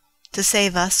mortal to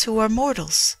save us who are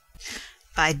mortals,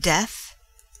 by death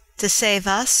to save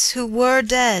us who were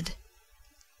dead.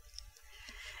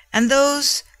 And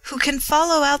those who can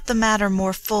follow out the matter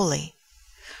more fully,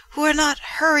 who are not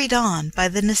hurried on by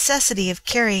the necessity of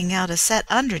carrying out a set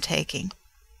undertaking,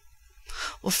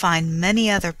 will find many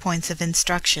other points of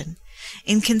instruction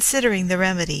in considering the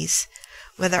remedies,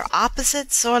 whether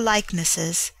opposites or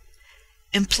likenesses,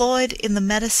 employed in the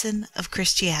medicine of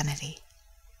Christianity.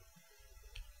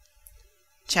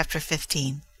 Chapter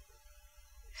 15.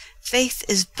 Faith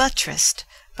is buttressed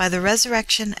by the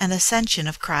resurrection and ascension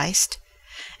of Christ,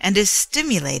 and is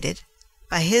stimulated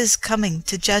by his coming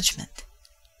to judgment.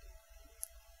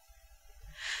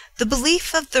 The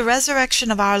belief of the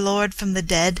resurrection of our Lord from the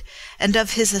dead and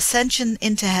of his ascension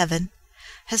into heaven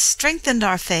has strengthened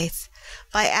our faith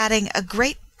by adding a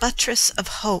great buttress of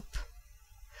hope,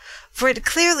 for it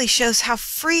clearly shows how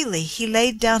freely he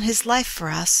laid down his life for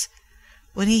us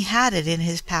when he had it in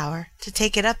his power to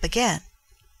take it up again.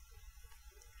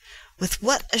 With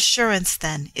what assurance,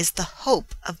 then, is the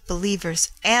hope of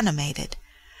believers animated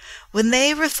when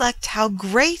they reflect how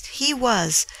great he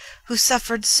was who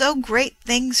suffered so great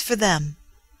things for them,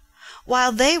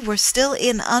 while they were still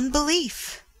in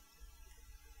unbelief.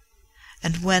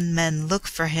 And when men look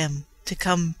for him to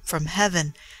come from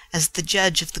heaven as the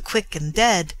judge of the quick and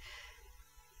dead,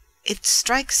 it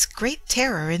strikes great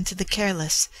terror into the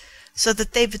careless, so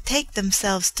that they betake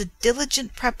themselves to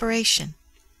diligent preparation,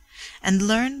 and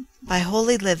learn by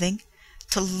holy living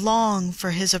to long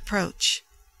for his approach,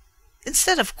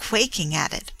 instead of quaking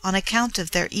at it on account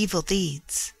of their evil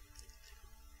deeds.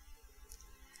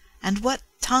 And what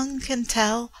tongue can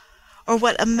tell, or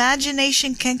what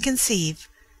imagination can conceive,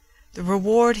 the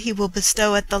reward he will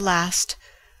bestow at the last,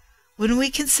 when we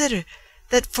consider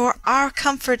that for our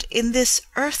comfort in this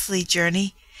earthly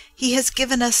journey he has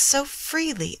given us so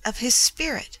freely of his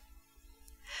Spirit,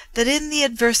 that in the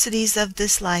adversities of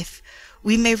this life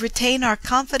we may retain our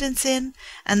confidence in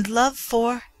and love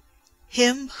for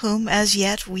him whom as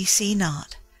yet we see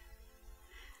not,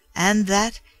 and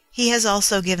that he has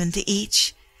also given to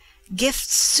each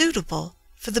gifts suitable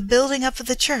for the building up of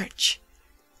the church,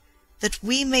 that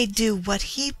we may do what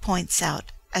he points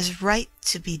out as right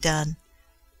to be done,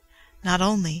 not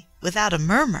only without a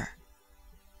murmur,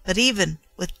 but even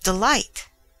with delight.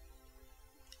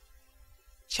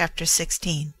 Chapter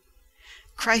 16.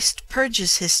 Christ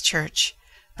purges his church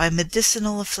by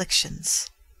medicinal afflictions.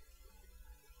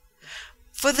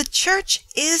 For the church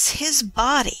is his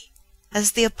body,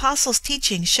 as the apostles'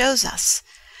 teaching shows us,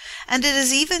 and it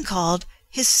is even called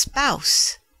his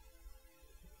spouse.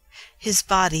 His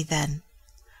body, then,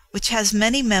 which has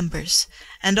many members,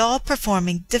 and all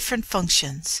performing different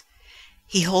functions,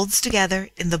 he holds together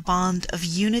in the bond of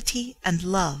unity and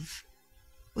love,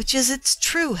 which is its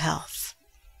true health.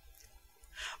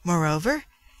 Moreover,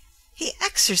 he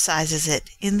exercises it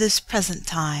in this present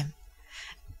time,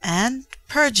 and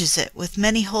purges it with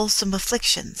many wholesome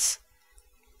afflictions,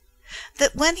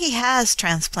 that when he has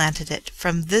transplanted it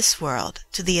from this world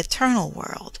to the eternal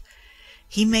world,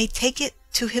 he may take it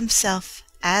to himself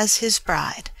as his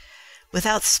bride,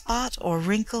 without spot or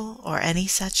wrinkle or any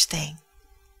such thing.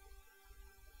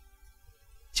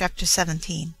 Chapter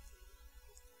 17.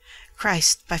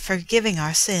 Christ, by forgiving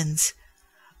our sins,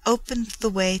 opened the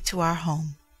way to our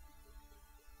home.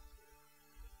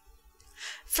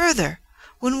 Further,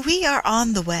 when we are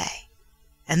on the way,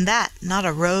 and that not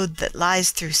a road that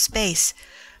lies through space,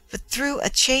 but through a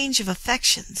change of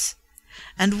affections,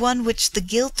 and one which the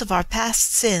guilt of our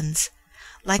past sins,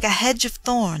 like a hedge of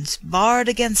thorns, barred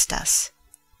against us,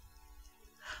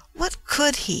 what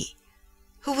could he,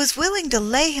 who was willing to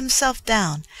lay himself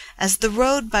down as the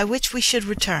road by which we should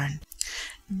return,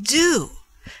 do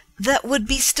that would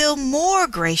be still more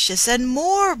gracious and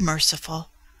more merciful,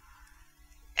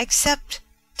 except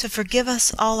to forgive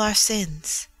us all our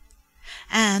sins,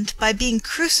 and, by being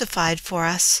crucified for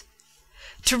us,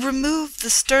 to remove the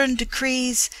stern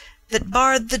decrees that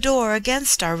barred the door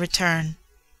against our return?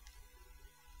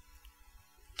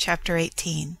 Chapter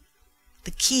 18.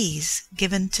 The keys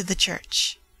given to the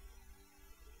Church.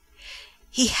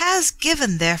 He has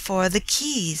given, therefore, the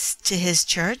keys to his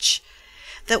Church,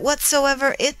 that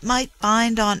whatsoever it might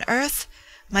bind on earth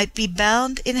might be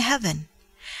bound in heaven,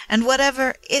 and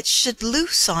whatever it should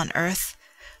loose on earth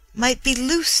might be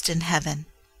loosed in heaven.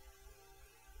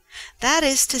 That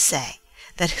is to say,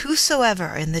 that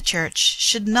whosoever in the Church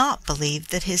should not believe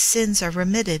that his sins are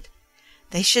remitted,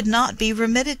 they should not be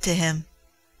remitted to him,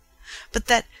 but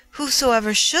that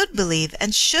whosoever should believe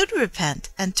and should repent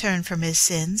and turn from his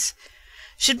sins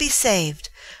should be saved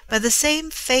by the same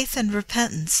faith and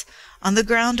repentance on the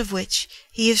ground of which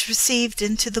he is received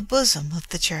into the bosom of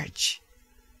the Church.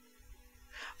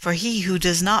 For he who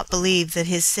does not believe that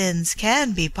his sins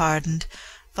can be pardoned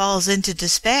falls into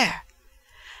despair,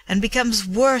 and becomes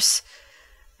worse,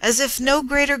 as if no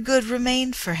greater good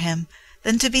remained for him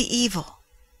than to be evil,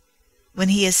 when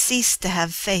he has ceased to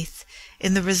have faith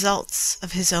in the results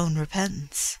of his own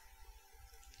repentance.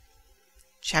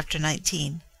 Chapter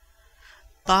 19.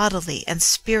 Bodily and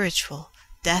spiritual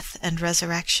death and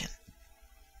resurrection.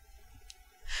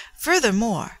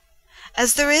 Furthermore,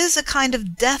 as there is a kind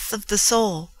of death of the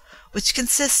soul, which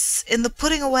consists in the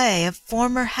putting away of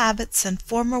former habits and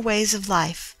former ways of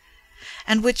life,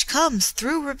 and which comes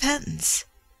through repentance,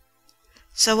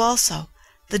 so also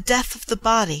the death of the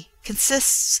body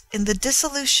consists in the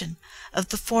dissolution of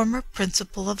the former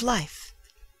principle of life.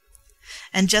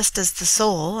 And just as the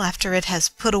soul, after it has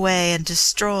put away and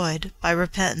destroyed by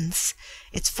repentance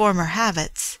its former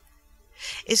habits,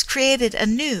 is created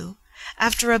anew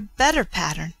after a better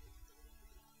pattern,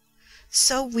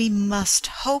 so we must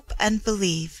hope and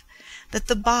believe that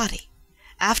the body,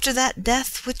 after that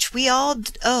death which we all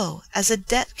owe as a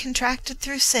debt contracted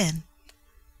through sin,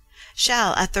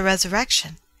 shall at the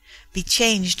resurrection be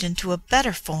changed into a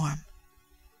better form.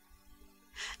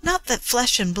 Not that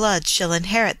flesh and blood shall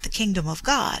inherit the kingdom of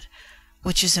God,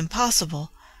 which is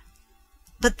impossible,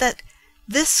 but that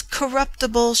this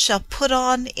corruptible shall put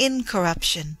on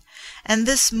incorruption, and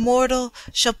this mortal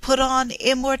shall put on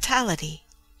immortality.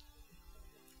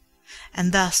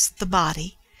 And thus the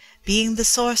body, being the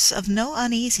source of no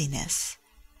uneasiness,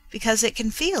 because it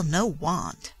can feel no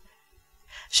want,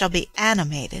 shall be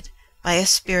animated by a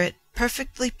spirit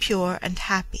perfectly pure and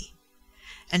happy,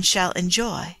 and shall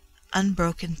enjoy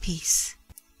unbroken peace.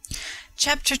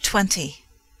 Chapter 20.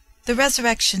 The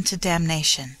Resurrection to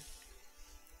Damnation.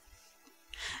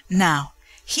 Now,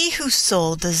 he whose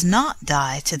soul does not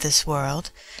die to this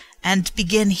world, and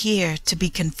begin here to be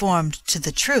conformed to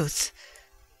the truth,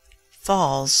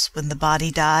 falls, when the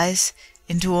body dies,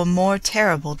 into a more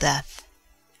terrible death,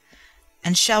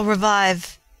 and shall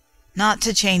revive, not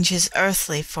to change his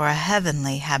earthly for a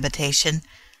heavenly habitation,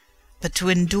 but to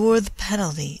endure the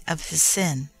penalty of his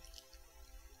sin.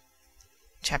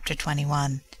 Chapter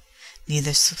 21.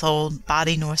 Neither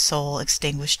body nor soul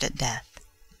extinguished at death.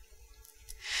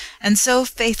 And so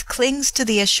faith clings to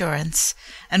the assurance,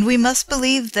 and we must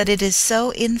believe that it is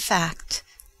so in fact,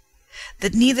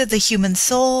 that neither the human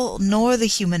soul nor the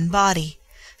human body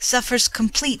suffers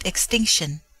complete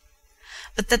extinction,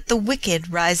 but that the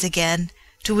wicked rise again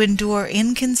to endure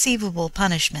inconceivable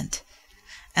punishment,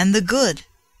 and the good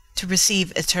to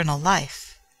receive eternal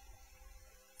life.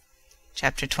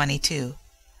 Chapter 22.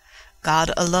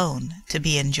 God alone to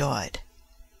be enjoyed.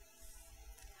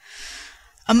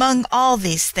 Among all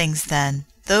these things, then,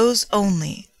 those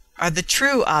only are the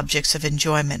true objects of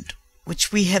enjoyment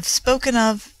which we have spoken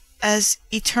of as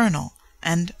eternal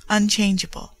and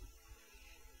unchangeable.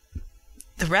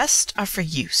 The rest are for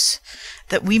use,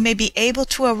 that we may be able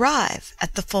to arrive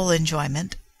at the full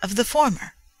enjoyment of the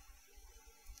former.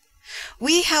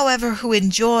 We, however, who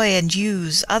enjoy and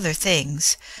use other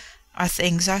things, are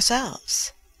things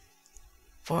ourselves.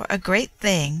 For a great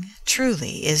thing,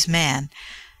 truly, is man,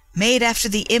 made after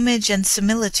the image and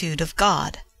similitude of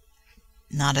God,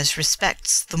 not as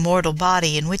respects the mortal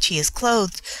body in which he is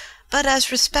clothed, but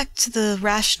as respects the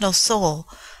rational soul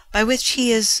by which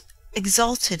he is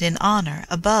exalted in honor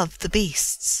above the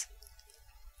beasts.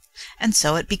 And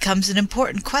so it becomes an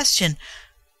important question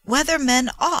whether men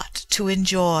ought to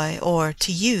enjoy or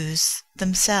to use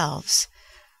themselves,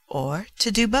 or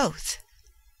to do both.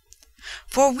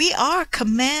 For we are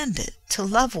commanded to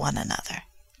love one another.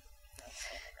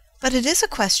 But it is a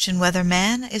question whether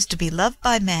man is to be loved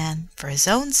by man for his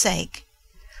own sake,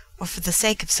 or for the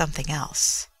sake of something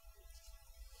else.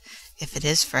 If it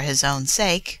is for his own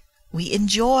sake, we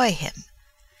enjoy him.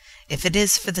 If it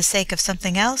is for the sake of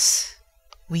something else,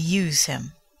 we use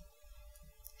him.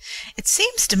 It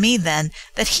seems to me, then,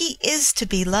 that he is to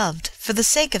be loved for the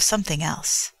sake of something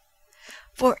else.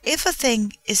 For if a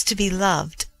thing is to be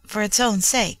loved for its own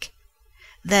sake,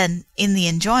 then in the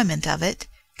enjoyment of it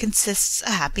consists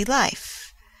a happy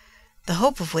life, the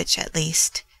hope of which, at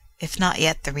least, if not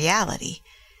yet the reality,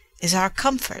 is our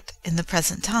comfort in the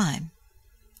present time.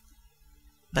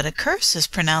 But a curse is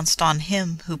pronounced on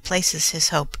him who places his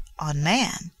hope on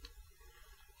man.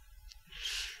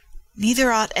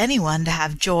 Neither ought anyone to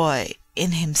have joy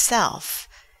in himself,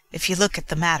 if you look at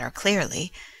the matter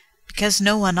clearly, because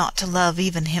no one ought to love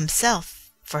even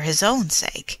himself for his own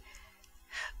sake,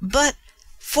 but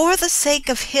for the sake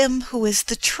of him who is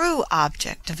the true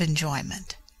object of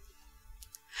enjoyment.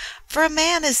 For a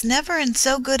man is never in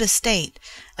so good a state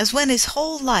as when his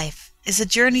whole life is a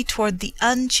journey toward the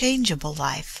unchangeable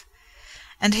life,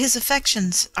 and his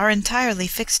affections are entirely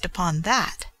fixed upon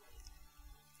that.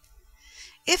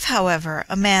 If, however,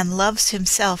 a man loves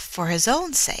himself for his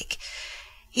own sake,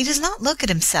 he does not look at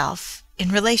himself in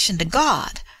relation to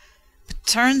God, but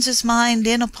turns his mind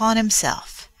in upon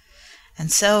himself,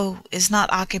 and so is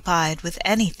not occupied with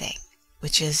anything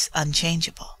which is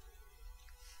unchangeable.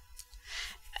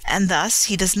 And thus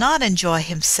he does not enjoy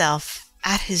himself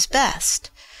at his best,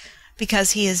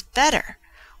 because he is better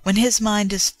when his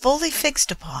mind is fully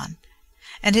fixed upon,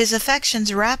 and his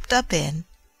affections wrapped up in,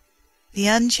 the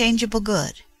unchangeable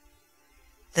good,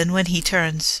 than when he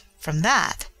turns from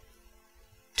that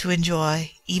to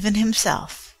enjoy even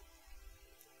himself.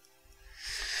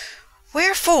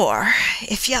 Wherefore,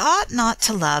 if ye ought not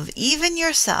to love even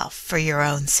yourself for your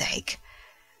own sake,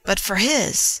 but for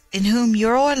his in whom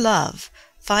your love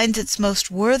finds its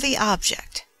most worthy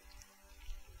object,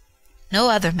 no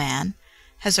other man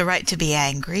has a right to be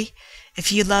angry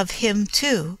if you love him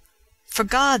too for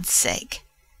God's sake.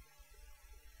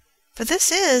 For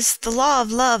this is the law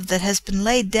of love that has been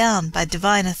laid down by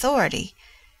divine authority.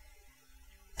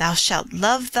 Thou shalt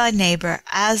love thy neighbor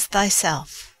as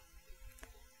thyself.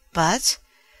 But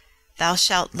thou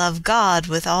shalt love God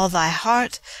with all thy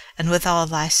heart, and with all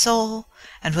thy soul,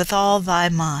 and with all thy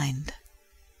mind.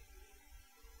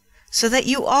 So that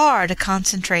you are to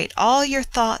concentrate all your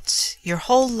thoughts, your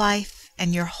whole life,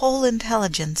 and your whole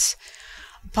intelligence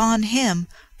upon him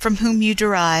from whom you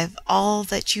derive all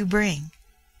that you bring.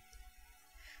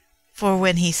 For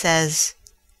when he says,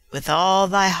 with all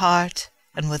thy heart,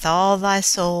 and with all thy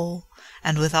soul,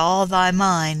 and with all thy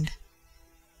mind,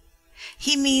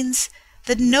 he means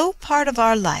that no part of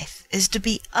our life is to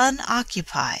be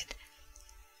unoccupied,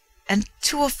 and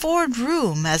to afford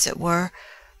room, as it were,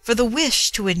 for the wish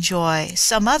to enjoy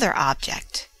some other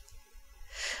object,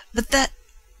 but that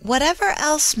whatever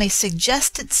else may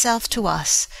suggest itself to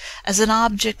us as an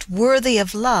object worthy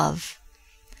of love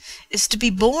is to be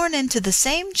borne into the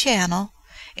same channel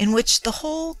in which the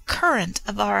whole current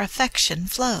of our affection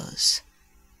flows.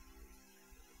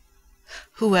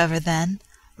 Whoever, then,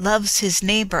 loves his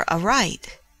neighbor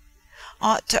aright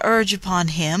ought to urge upon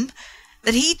him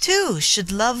that he too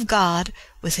should love God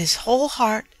with his whole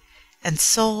heart and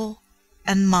soul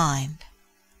and mind.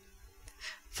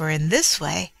 For in this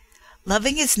way,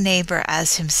 loving his neighbor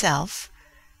as himself,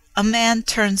 a man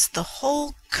turns the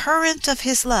whole current of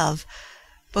his love,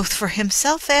 both for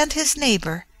himself and his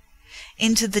neighbor,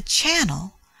 into the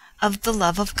channel of the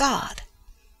love of God,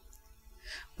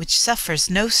 which suffers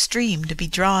no stream to be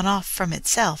drawn off from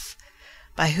itself,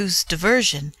 by whose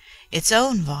diversion its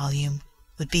own volume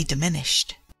would be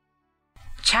diminished.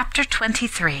 Chapter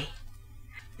 23.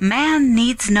 Man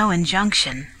needs no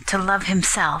injunction to love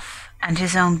himself and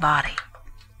his own body.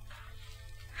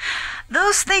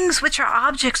 Those things which are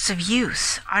objects of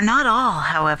use are not all,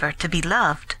 however, to be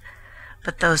loved,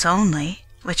 but those only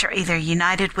which are either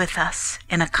united with us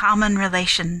in a common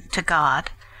relation to God,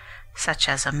 such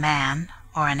as a man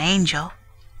or an angel,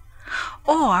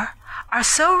 or are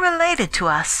so related to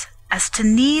us as to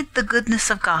need the goodness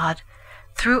of God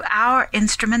through our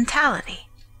instrumentality,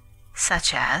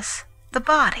 such as the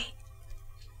body.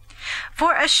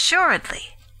 For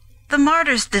assuredly the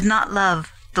martyrs did not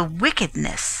love the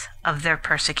wickedness of their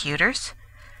persecutors,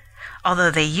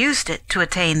 although they used it to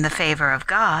attain the favor of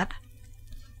God.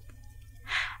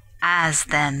 As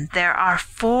then there are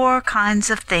 4 kinds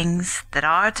of things that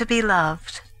are to be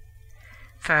loved: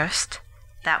 first,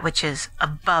 that which is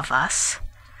above us;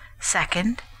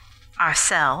 second,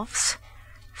 ourselves;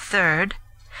 third,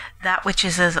 that which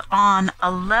is as on a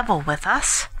level with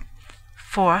us;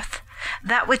 fourth,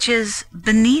 that which is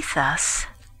beneath us.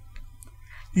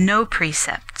 No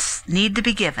precepts need to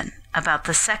be given about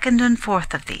the second and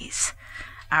fourth of these,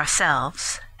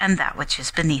 ourselves and that which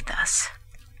is beneath us.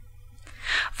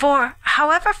 For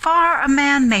however far a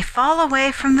man may fall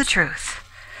away from the truth,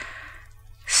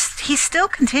 he still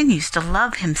continues to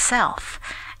love himself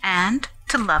and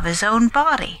to love his own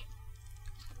body.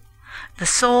 The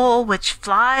soul which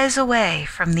flies away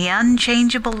from the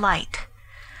unchangeable light,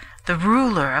 the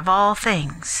ruler of all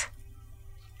things,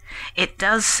 it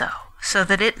does so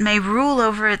that it may rule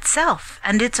over itself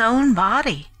and its own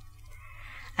body,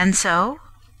 and so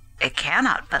it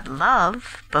cannot but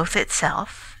love both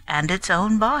itself and its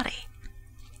own body.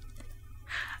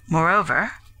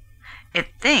 Moreover, it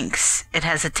thinks it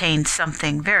has attained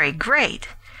something very great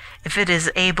if it is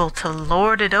able to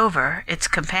lord it over its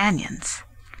companions,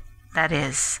 that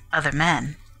is, other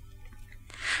men.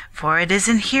 For it is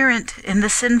inherent in the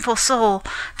sinful soul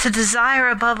to desire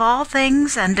above all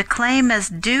things and to claim as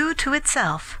due to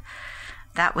itself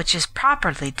that which is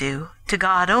properly due to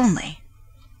God only.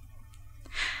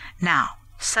 Now,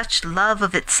 such love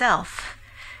of itself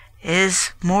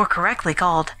is more correctly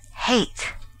called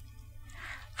hate,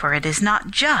 for it is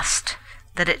not just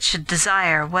that it should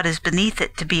desire what is beneath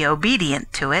it to be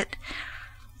obedient to it,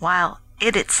 while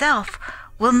it itself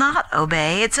will not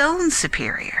obey its own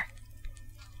superior.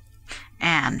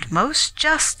 And most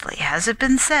justly has it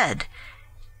been said,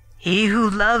 "He who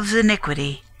loves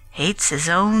iniquity hates his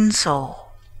own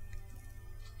soul."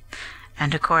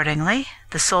 And accordingly,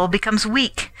 the soul becomes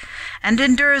weak and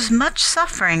endures much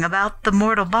suffering about the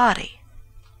mortal body.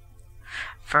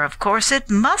 For of course it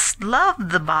must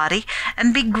love the body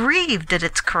and be grieved at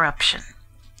its corruption.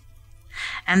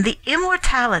 And the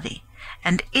immortality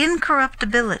and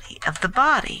incorruptibility of the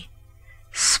body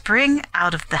spring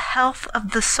out of the health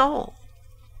of the soul.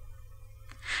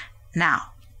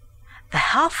 Now, the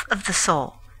health of the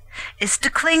soul is to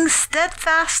cling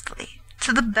steadfastly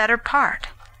to the better part,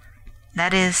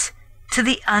 that is, to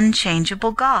the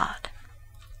unchangeable God.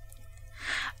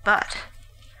 But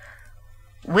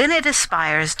when it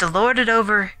aspires to lord it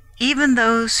over even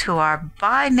those who are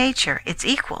by nature its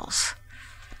equals,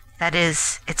 that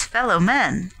is, its fellow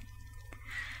men,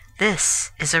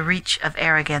 this is a reach of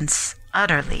arrogance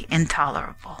utterly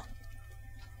intolerable.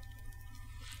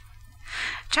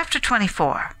 Chapter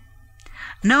 24.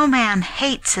 No man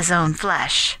hates his own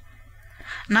flesh,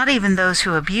 not even those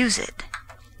who abuse it.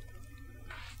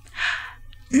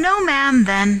 No man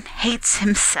then hates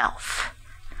himself.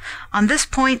 On this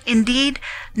point, indeed,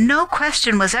 no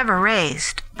question was ever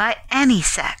raised by any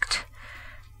sect.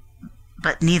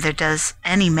 But neither does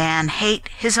any man hate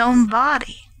his own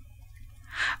body.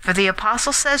 For the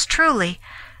apostle says truly,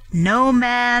 "No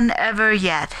man ever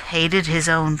yet hated his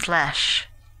own flesh."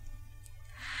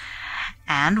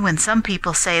 And when some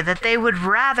people say that they would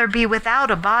rather be without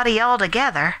a body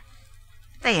altogether,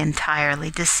 they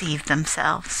entirely deceive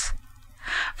themselves.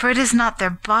 For it is not their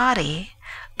body,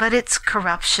 but its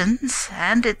corruptions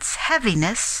and its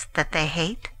heaviness that they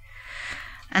hate.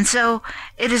 And so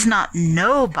it is not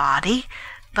no body,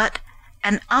 but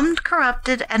an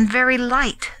uncorrupted and very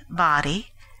light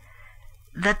body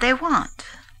that they want.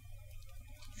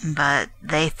 But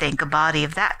they think a body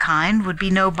of that kind would be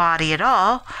no body at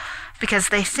all, because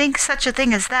they think such a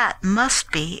thing as that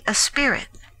must be a spirit.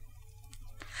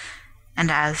 And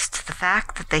as to the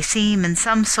fact that they seem in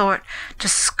some sort to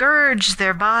scourge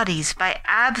their bodies by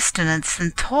abstinence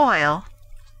and toil,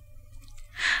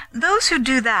 those who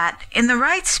do that in the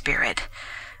right spirit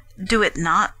do it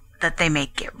not that they may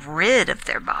get rid of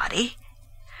their body,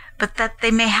 but that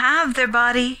they may have their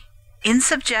body in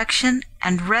subjection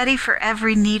and ready for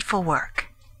every needful work.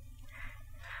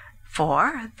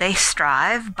 For they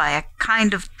strive by a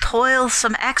kind of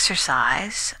toilsome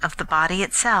exercise of the body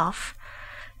itself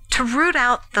to root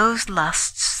out those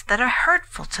lusts that are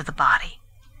hurtful to the body,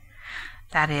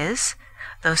 that is,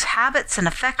 those habits and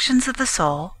affections of the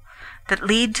soul that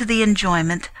lead to the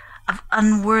enjoyment of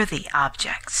unworthy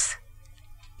objects.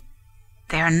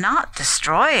 They are not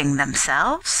destroying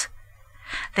themselves.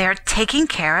 They are taking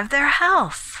care of their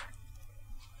health.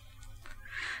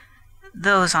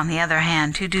 Those, on the other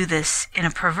hand, who do this in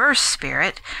a perverse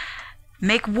spirit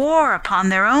make war upon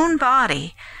their own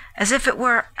body as if it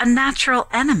were a natural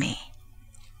enemy.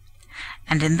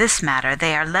 And in this matter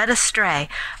they are led astray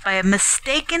by a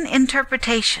mistaken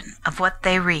interpretation of what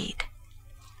they read.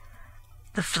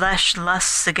 The flesh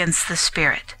lusts against the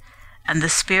spirit, and the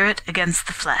spirit against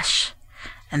the flesh,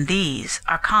 and these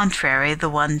are contrary the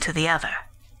one to the other.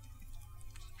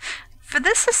 For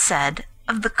this is said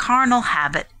of the carnal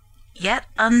habit yet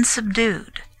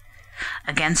unsubdued,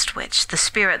 against which the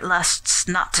spirit lusts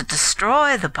not to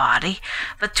destroy the body,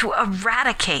 but to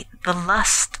eradicate the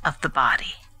lust of the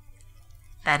body,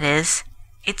 that is,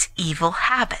 its evil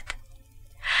habit,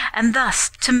 and thus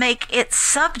to make it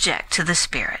subject to the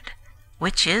spirit,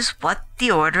 which is what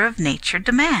the order of nature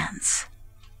demands.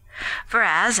 For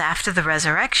as, after the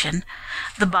resurrection,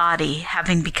 the body,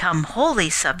 having become wholly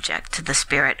subject to the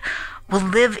spirit, will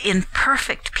live in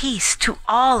perfect peace to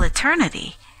all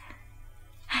eternity,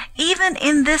 even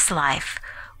in this life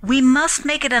we must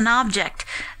make it an object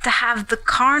to have the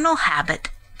carnal habit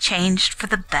changed for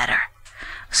the better,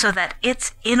 so that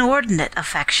its inordinate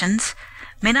affections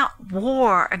may not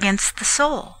war against the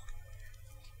soul.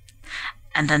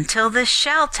 And until this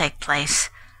shall take place,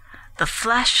 the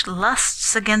flesh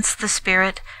lusts against the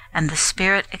spirit, and the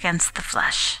spirit against the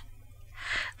flesh,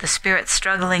 the spirit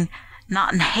struggling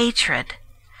not in hatred,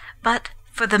 but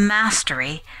for the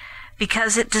mastery,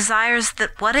 because it desires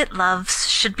that what it loves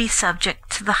should be subject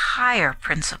to the higher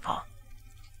principle.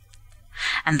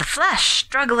 And the flesh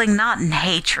struggling not in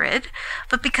hatred,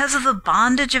 but because of the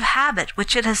bondage of habit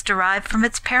which it has derived from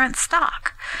its parent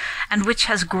stock, and which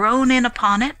has grown in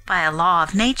upon it by a law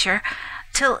of nature,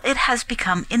 till it has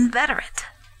become inveterate.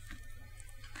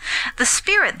 The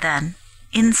spirit, then,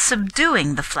 in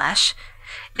subduing the flesh,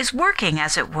 is working,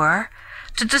 as it were,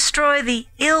 to destroy the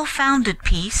ill-founded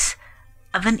peace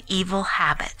of an evil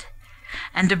habit,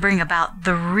 and to bring about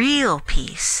the real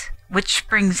peace which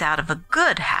springs out of a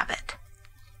good habit.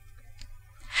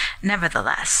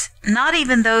 Nevertheless, not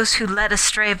even those who led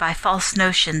astray by false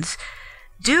notions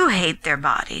do hate their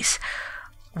bodies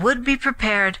would be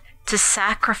prepared to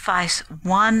sacrifice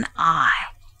one eye,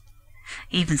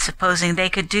 even supposing they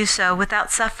could do so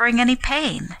without suffering any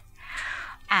pain,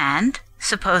 and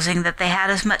supposing that they had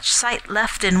as much sight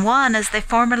left in one as they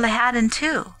formerly had in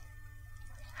two,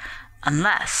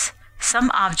 unless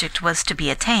some object was to be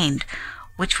attained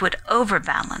which would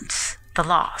overbalance the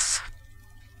loss.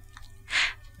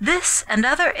 This and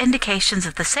other indications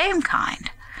of the same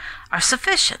kind are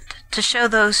sufficient to show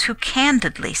those who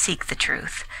candidly seek the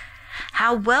truth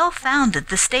how well-founded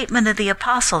the statement of the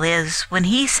apostle is when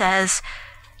he says,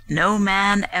 "No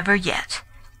man ever yet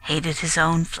hated his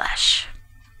own flesh."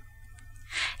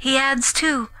 He adds,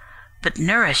 too, "but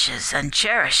nourishes and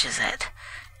cherishes it,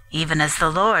 even as the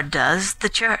Lord does the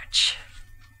church."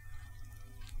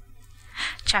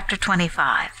 Chapter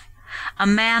 25. A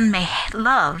man may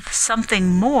love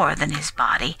something more than his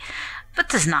body, but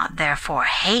does not therefore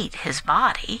hate his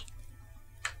body.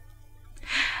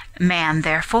 Man,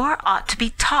 therefore, ought to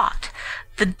be taught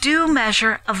the due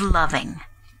measure of loving,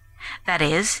 that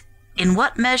is, in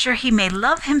what measure he may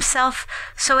love himself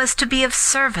so as to be of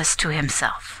service to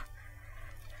himself.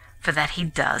 For that he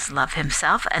does love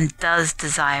himself and does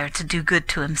desire to do good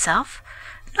to himself,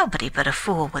 nobody but a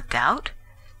fool would doubt.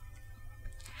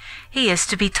 He is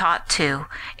to be taught, too,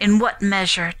 in what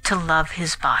measure to love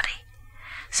his body,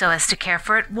 so as to care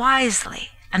for it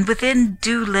wisely and within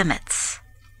due limits.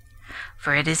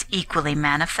 For it is equally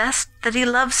manifest that he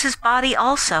loves his body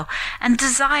also, and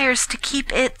desires to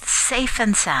keep it safe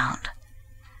and sound.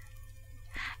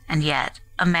 And yet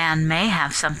a man may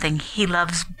have something he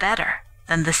loves better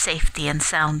than the safety and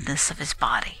soundness of his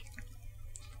body.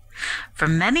 For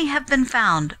many have been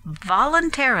found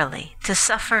voluntarily to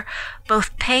suffer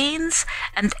both pains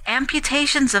and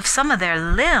amputations of some of their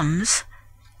limbs,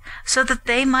 so that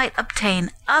they might obtain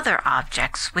other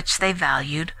objects which they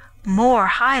valued more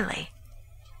highly.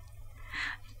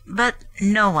 But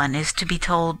no one is to be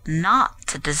told not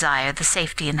to desire the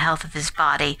safety and health of his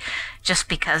body just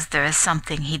because there is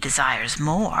something he desires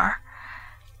more.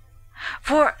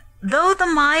 For though the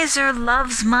miser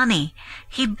loves money,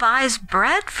 he buys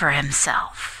bread for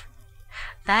himself.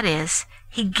 That is,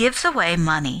 he gives away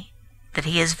money that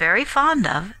he is very fond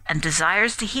of and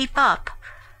desires to heap up.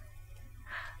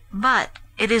 But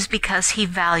it is because he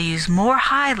values more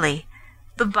highly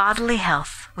the bodily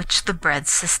health which the bread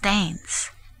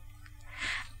sustains.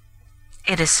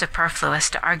 It is superfluous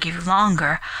to argue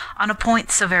longer on a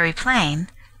point so very plain,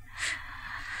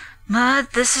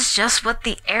 but this is just what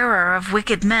the error of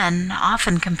wicked men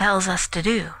often compels us to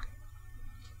do.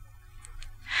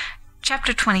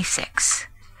 Chapter 26.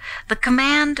 The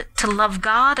command to love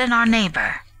God and our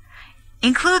neighbor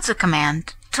includes a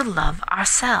command to love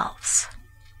ourselves.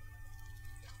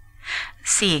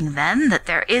 Seeing then that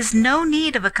there is no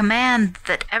need of a command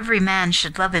that every man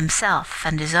should love himself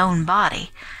and his own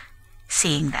body,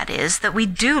 seeing, that is, that we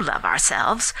do love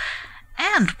ourselves,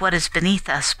 and what is beneath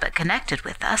us but connected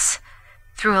with us,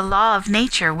 through a law of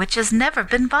nature which has never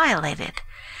been violated,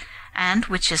 and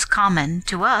which is common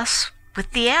to us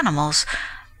with the animals,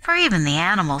 for even the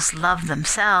animals love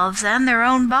themselves and their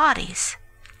own bodies.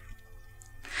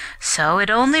 So it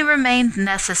only remained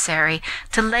necessary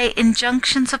to lay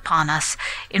injunctions upon us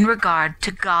in regard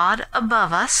to God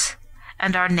above us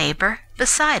and our neighbor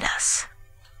beside us.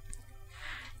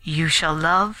 You shall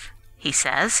love, he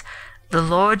says, the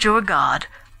Lord your God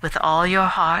with all your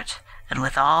heart and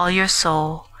with all your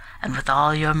soul and with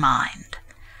all your mind,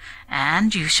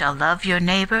 and you shall love your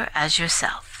neighbor as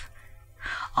yourself.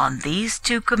 On these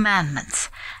two commandments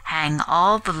hang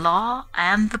all the law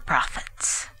and the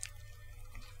prophets.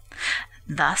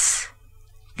 Thus,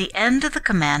 the end of the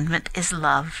commandment is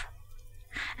love,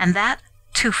 and that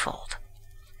twofold,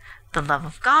 the love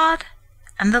of God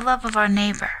and the love of our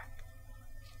neighbor.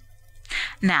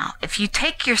 Now, if you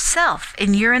take yourself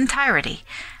in your entirety,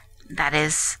 that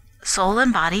is, soul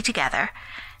and body together,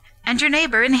 and your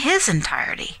neighbor in his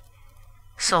entirety,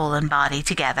 soul and body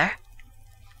together,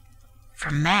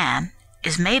 for man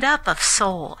is made up of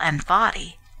soul and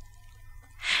body,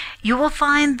 you will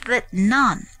find that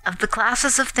none of the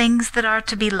classes of things that are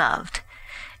to be loved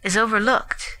is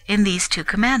overlooked in these two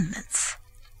commandments.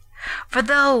 For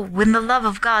though, when the love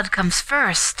of God comes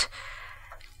first,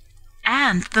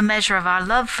 and the measure of our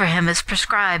love for him is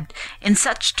prescribed in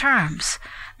such terms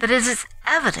that it is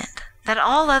evident that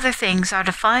all other things are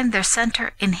to find their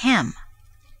center in him,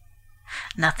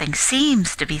 nothing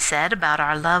seems to be said about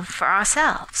our love for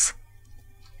ourselves.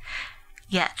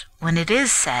 Yet when it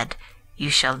is said, you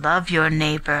shall love your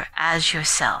neighbor as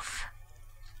yourself,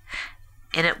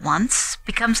 it at once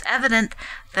becomes evident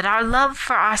that our love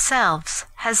for ourselves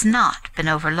has not been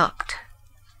overlooked.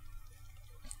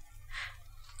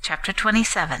 Chapter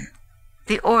 27.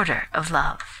 The Order of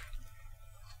Love.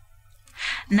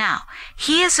 Now,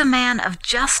 he is a man of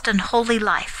just and holy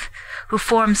life, who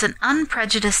forms an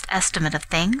unprejudiced estimate of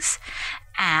things,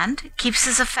 and keeps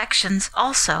his affections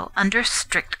also under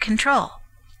strict control,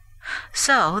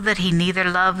 so that he neither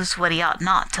loves what he ought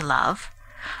not to love,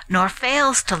 nor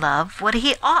fails to love what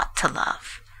he ought to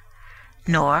love,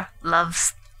 nor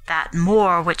loves that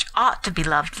more which ought to be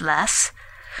loved less,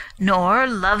 nor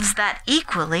loves that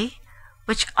equally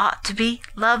which ought to be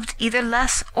loved either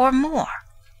less or more,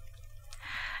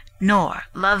 nor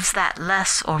loves that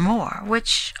less or more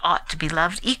which ought to be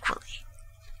loved equally.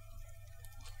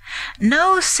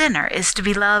 No sinner is to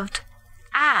be loved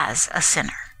as a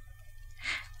sinner,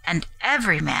 and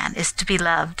every man is to be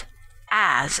loved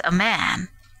as a man,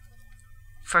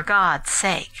 for God's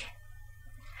sake.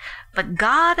 But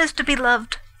God is to be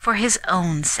loved for his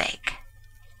own sake.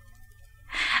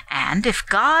 And if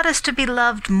God is to be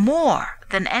loved more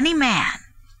than any man,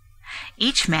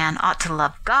 each man ought to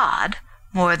love God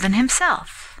more than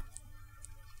himself.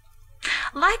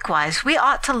 Likewise, we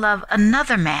ought to love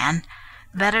another man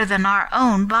better than our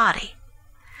own body,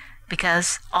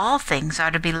 because all things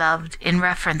are to be loved in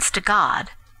reference to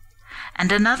God,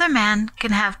 and another man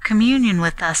can have communion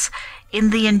with us in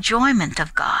the enjoyment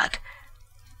of God,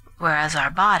 whereas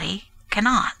our body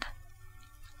cannot.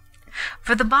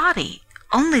 For the body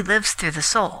only lives through the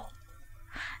soul,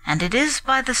 and it is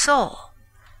by the soul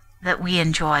that we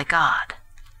enjoy God.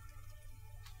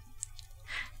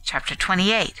 Chapter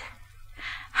 28.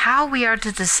 How we are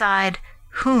to decide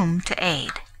whom to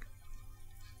aid.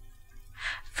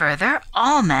 Further,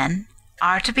 all men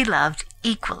are to be loved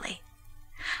equally,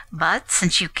 but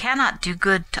since you cannot do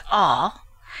good to all,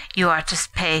 you are to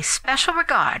pay special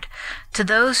regard to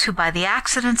those who by the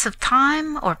accidents of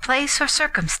time or place or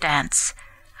circumstance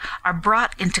are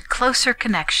brought into closer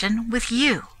connection with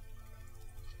you.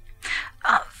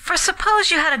 For suppose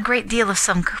you had a great deal of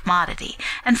some commodity,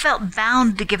 and felt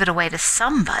bound to give it away to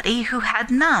somebody who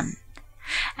had none,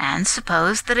 and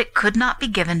suppose that it could not be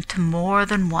given to more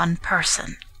than one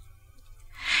person.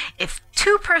 If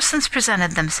 2 persons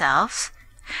presented themselves,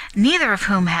 neither of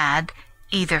whom had,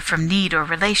 either from need or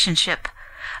relationship,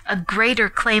 a greater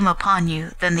claim upon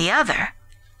you than the other,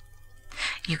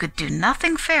 you could do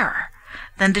nothing fairer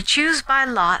than to choose by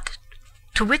lot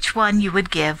to which one you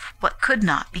would give what could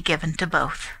not be given to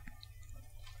both.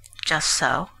 Just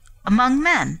so among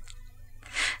men.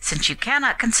 Since you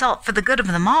cannot consult for the good of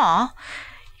them all,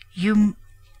 you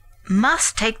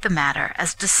must take the matter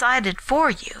as decided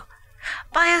for you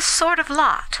by a sort of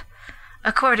lot,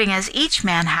 according as each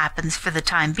man happens for the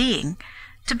time being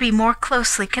to be more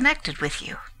closely connected with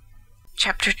you.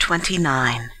 Chapter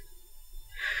 29.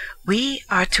 We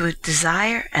are to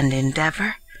desire and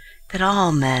endeavor that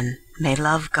all men may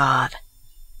love God.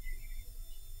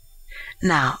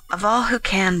 Now, of all who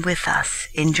can with us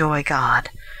enjoy God,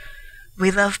 we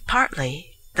love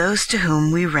partly those to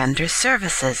whom we render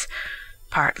services,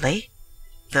 partly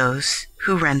those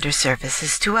who render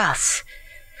services to us,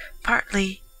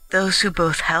 partly those who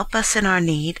both help us in our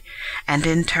need and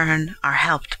in turn are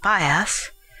helped by us,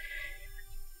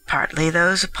 partly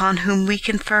those upon whom we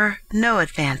confer no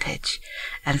advantage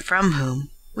and from whom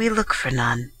we look for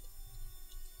none.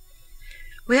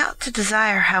 We ought to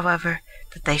desire, however,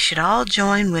 that they should all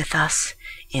join with us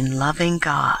in loving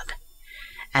God,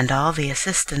 and all the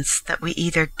assistance that we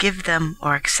either give them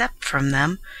or accept from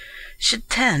them should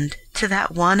tend to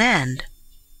that one end.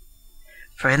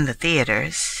 For in the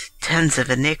theatres, dens of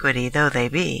iniquity though they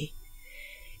be,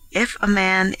 if a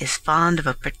man is fond of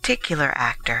a particular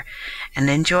actor and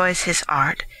enjoys his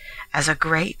art as a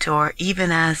great or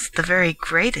even as the very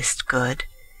greatest good,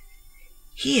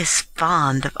 he is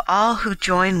fond of all who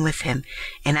join with him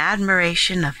in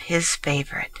admiration of his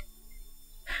favorite,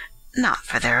 not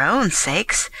for their own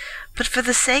sakes, but for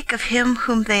the sake of him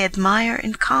whom they admire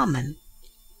in common.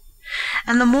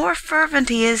 And the more fervent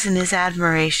he is in his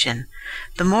admiration,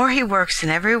 the more he works in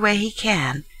every way he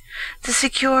can to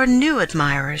secure new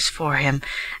admirers for him,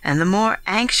 and the more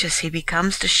anxious he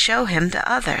becomes to show him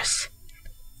to others.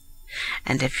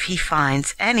 And if he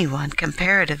finds anyone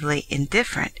comparatively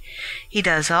indifferent, he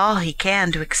does all he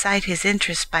can to excite his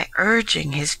interest by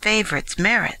urging his favorite's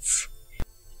merits.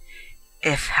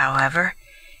 If, however,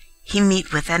 he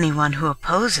meet with anyone who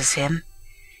opposes him,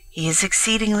 he is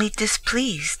exceedingly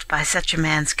displeased by such a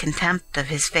man's contempt of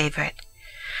his favorite,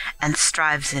 and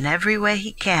strives in every way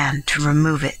he can to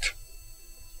remove it.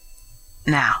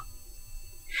 Now,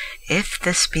 if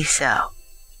this be so,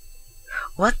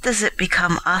 what does it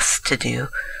become us to do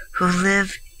who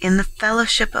live in the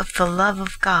fellowship of the love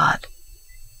of God,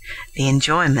 the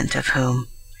enjoyment of whom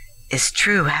is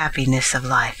true happiness of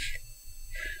life,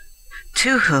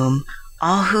 to whom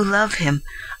all who love him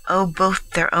owe both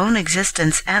their own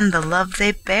existence and the love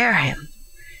they bear him,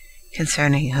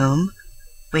 concerning whom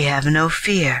we have no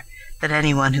fear that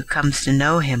anyone who comes to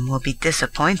know him will be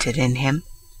disappointed in him,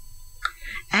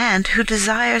 and who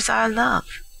desires our love,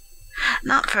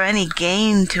 not for any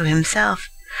gain to himself,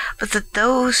 but that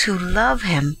those who love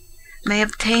him may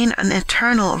obtain an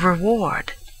eternal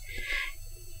reward,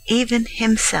 even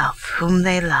himself whom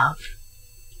they love.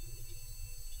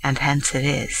 And hence it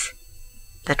is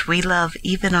that we love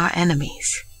even our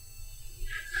enemies.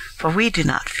 For we do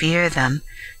not fear them,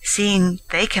 seeing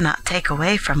they cannot take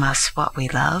away from us what we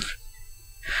love,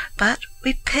 but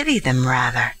we pity them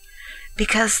rather,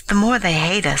 because the more they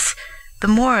hate us, the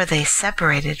more are they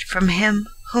separated from him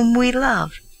whom we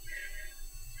love.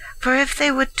 For if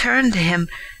they would turn to him,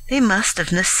 they must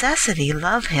of necessity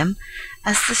love him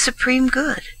as the supreme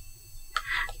good,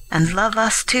 and love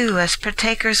us too as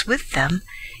partakers with them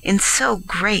in so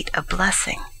great a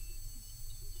blessing.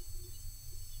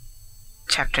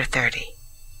 Chapter 30.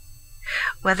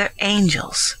 Whether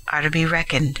angels are to be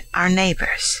reckoned our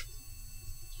neighbors.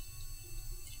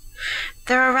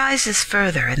 There arises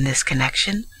further in this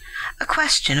connection a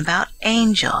question about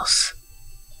angels,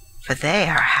 for they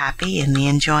are happy in the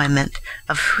enjoyment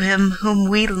of him whom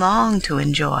we long to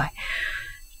enjoy,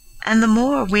 and the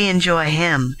more we enjoy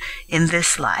him in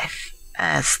this life,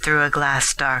 as through a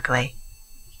glass darkly,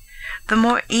 the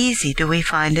more easy do we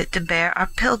find it to bear our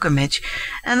pilgrimage,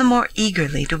 and the more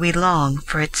eagerly do we long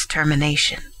for its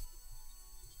termination.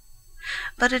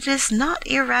 But it is not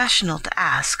irrational to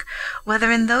ask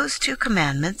whether in those 2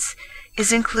 commandments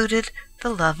is included the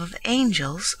love of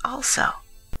angels also.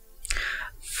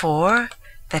 For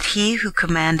that he who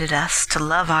commanded us to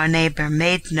love our neighbor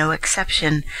made no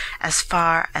exception as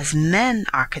far as men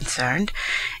are concerned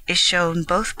is shown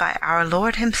both by our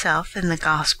Lord himself in the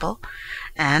Gospel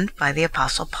and by the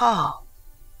Apostle Paul.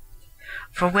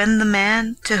 For when the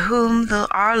man to whom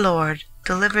our Lord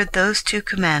delivered those 2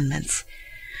 commandments,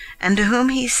 and to whom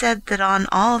he said that on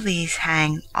all these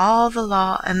hang all the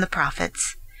law and the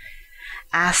prophets,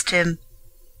 asked him,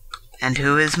 "And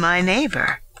who is my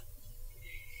neighbor?"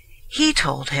 he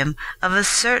told him of a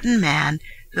certain man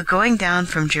who, going down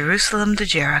from Jerusalem to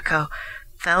Jericho,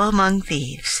 fell among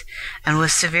thieves, and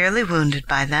was severely wounded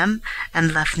by them,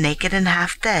 and left naked and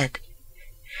half dead.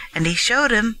 And he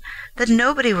showed him that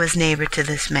nobody was neighbor to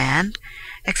this man,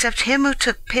 except him who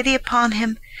took pity upon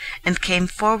him, and came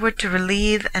forward to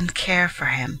relieve and care for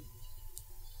him.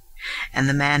 And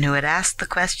the man who had asked the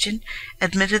question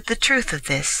admitted the truth of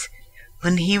this,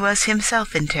 when he was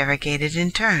himself interrogated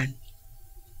in turn.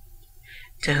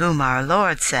 To whom our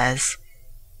Lord says,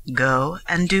 "Go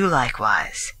and do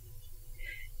likewise,"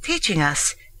 teaching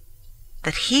us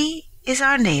that he is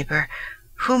our neighbor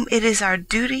whom it is our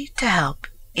duty to help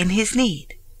in his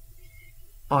need,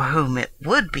 or whom it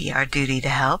would be our duty to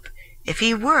help if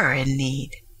he were in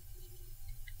need.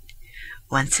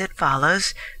 Whence it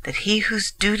follows that he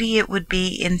whose duty it would be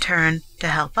in turn to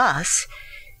help us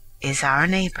is our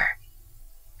neighbor.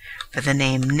 For the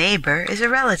name neighbor is a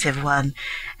relative one,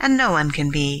 and no one can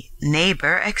be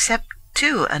neighbor except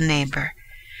to a neighbor.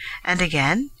 And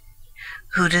again,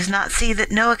 who does not see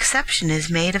that no exception is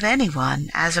made of anyone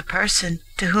as a person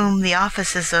to whom the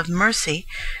offices of mercy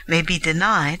may be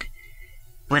denied,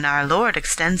 when our Lord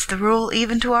extends the rule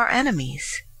even to our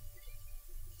enemies?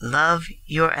 Love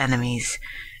your enemies,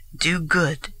 do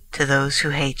good to those who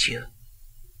hate you.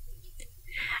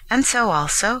 And so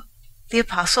also the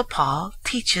Apostle Paul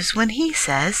teaches when he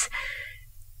says,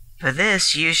 "For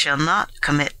this you shall not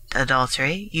commit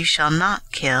adultery, you shall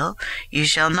not kill, you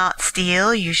shall not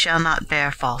steal, you shall not bear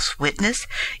false witness,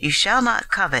 you shall not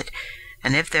covet,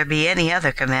 and if there be any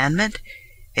other commandment,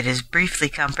 it is briefly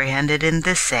comprehended in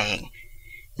this saying,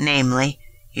 namely,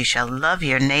 you shall love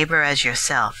your neighbor as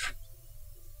yourself.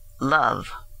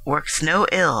 Love works no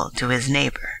ill to his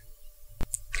neighbor."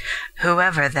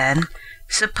 Whoever, then,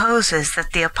 supposes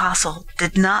that the apostle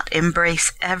did not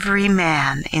embrace every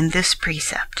man in this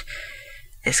precept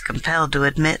is compelled to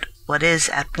admit what is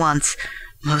at once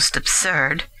most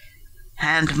absurd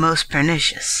and most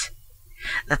pernicious,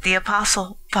 that the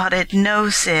apostle thought it no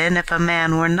sin if a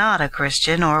man were not a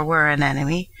Christian or were an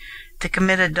enemy to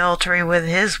commit adultery with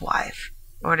his wife,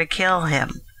 or to kill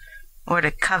him, or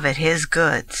to covet his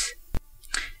goods.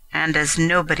 And as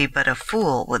nobody but a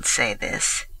fool would say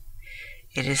this,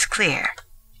 it is clear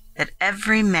that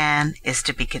every man is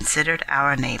to be considered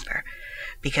our neighbor,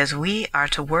 because we are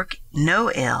to work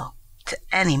no ill to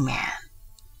any man.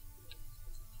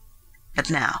 But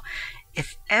now,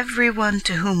 if everyone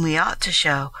to whom we ought to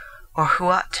show, or who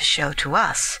ought to show to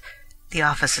us, the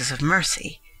offices of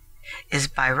mercy, is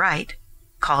by right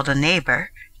called a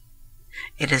neighbor,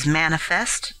 it is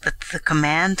manifest that the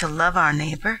command to love our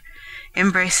neighbor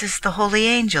embraces the holy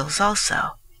angels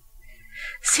also,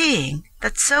 seeing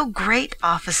that so great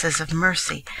offices of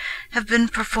mercy have been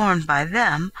performed by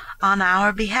them on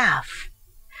our behalf,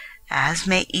 as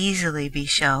may easily be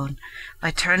shown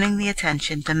by turning the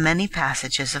attention to many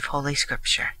passages of Holy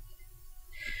Scripture.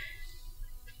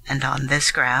 And on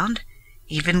this ground,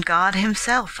 even God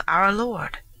himself, our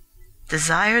Lord,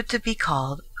 desired to be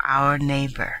called our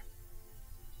neighbor.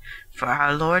 For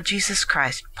our Lord Jesus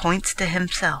Christ points to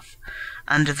himself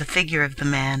under the figure of the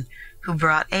man who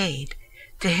brought aid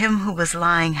to him who was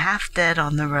lying half dead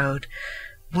on the road,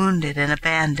 wounded and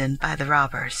abandoned by the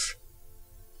robbers.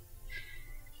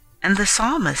 And the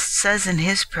psalmist says in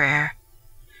his prayer,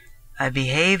 "I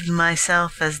behaved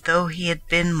myself as though he had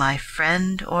been my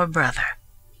friend or brother."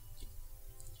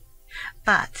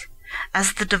 But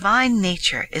as the divine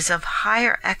nature is of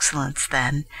higher excellence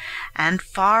than, and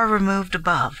far removed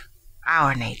above,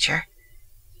 our nature,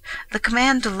 the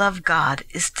command to love God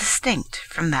is distinct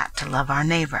from that to love our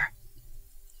neighbor.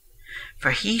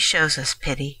 For he shows us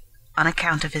pity on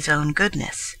account of his own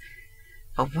goodness,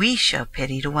 but we show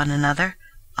pity to one another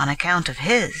on account of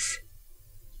his.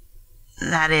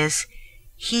 That is,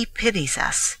 he pities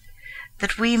us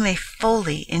that we may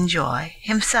fully enjoy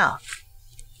himself.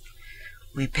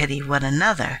 We pity one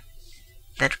another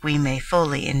that we may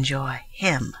fully enjoy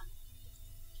him.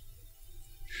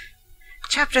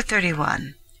 Chapter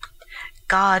 31.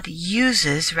 God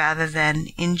uses rather than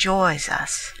enjoys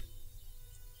us.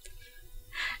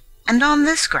 And on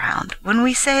this ground, when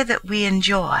we say that we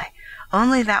enjoy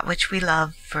only that which we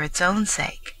love for its own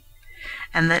sake,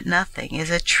 and that nothing is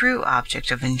a true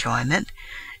object of enjoyment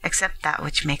except that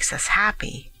which makes us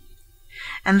happy,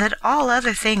 and that all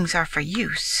other things are for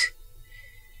use,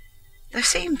 there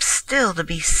seems still to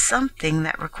be something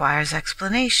that requires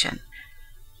explanation.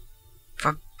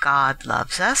 For God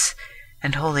loves us,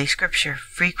 and Holy Scripture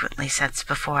frequently sets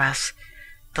before us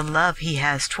the love He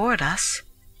has toward us.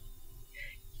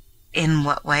 In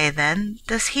what way, then,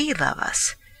 does He love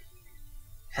us?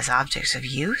 As objects of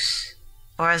use,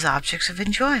 or as objects of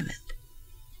enjoyment?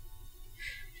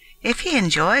 If He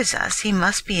enjoys us, He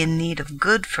must be in need of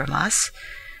good from us,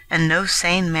 and no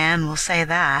sane man will say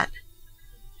that.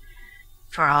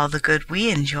 For all the good we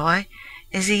enjoy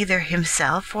is either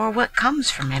Himself or what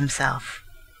comes from Himself.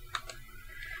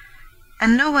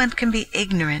 And no one can be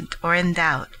ignorant or in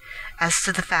doubt as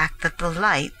to the fact that the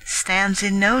light stands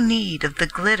in no need of the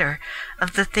glitter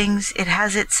of the things it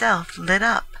has itself lit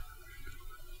up.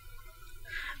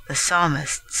 The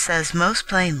psalmist says most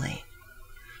plainly,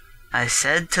 "I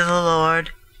said to the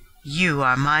Lord, you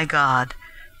are my God,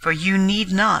 for you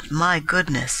need not my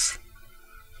goodness."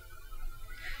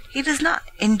 He does not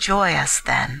enjoy us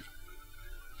then,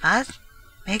 but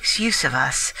makes use of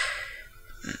us.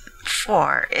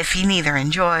 For if He neither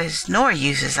enjoys nor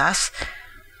uses us,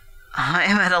 I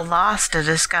am at a loss to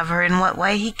discover in what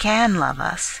way He can love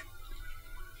us.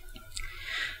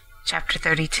 Chapter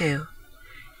 32.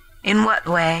 In what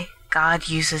way God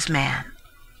uses man.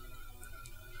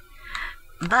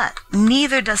 But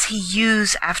neither does He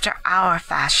use after our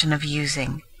fashion of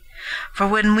using. For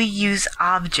when we use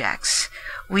objects,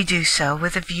 we do so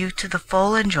with a view to the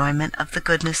full enjoyment of the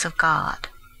goodness of God.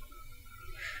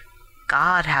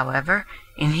 God, however,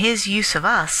 in His use of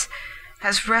us,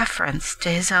 has reference to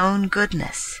His own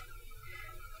goodness.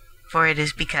 For it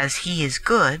is because He is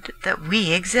good that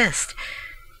we exist,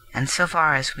 and so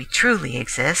far as we truly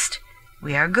exist,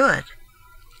 we are good.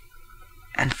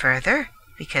 And further,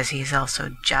 because He is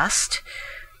also just,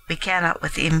 we cannot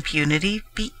with impunity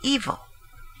be evil.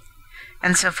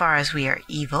 And so far as we are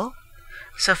evil,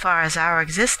 so far is our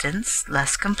existence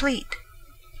less complete.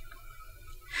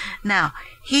 Now,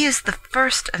 He is the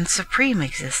first and supreme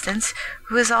existence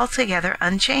who is altogether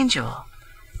unchangeable,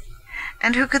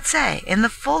 and who could say, in the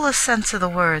fullest sense of the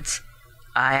words,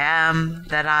 "I am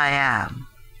that I am,"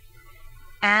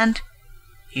 and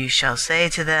 "You shall say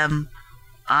to them,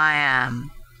 I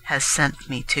am has sent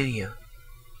me to you."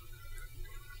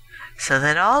 So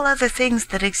that all other things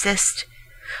that exist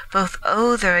both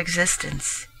owe their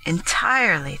existence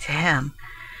entirely to Him,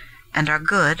 and are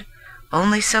good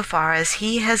only so far as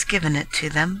He has given it to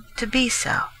them to be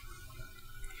so.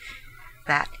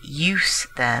 That use,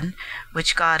 then,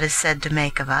 which God is said to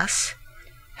make of us,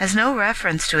 has no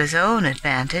reference to His own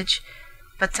advantage,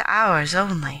 but to ours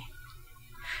only,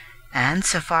 and,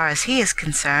 so far as He is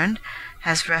concerned,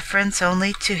 has reference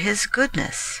only to His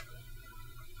goodness.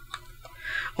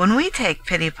 When we take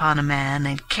pity upon a man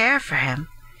and care for him,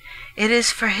 it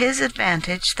is for his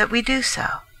advantage that we do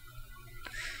so.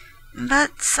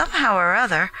 But somehow or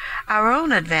other, our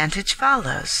own advantage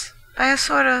follows, by a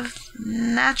sort of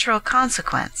natural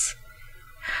consequence.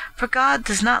 For God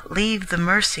does not leave the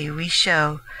mercy we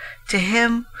show to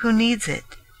him who needs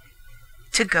it,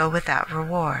 to go without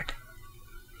reward.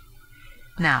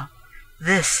 Now,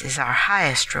 this is our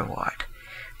highest reward,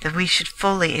 that we should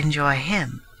fully enjoy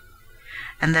Him,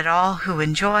 and that all who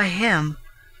enjoy Him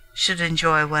should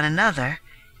enjoy one another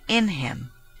in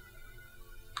Him.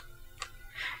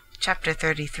 Chapter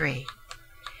 33.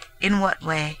 In what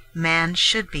way man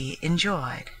should be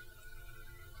enjoyed.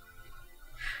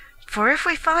 For if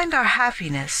we find our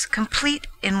happiness complete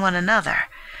in one another,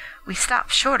 we stop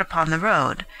short upon the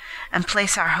road, and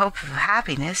place our hope of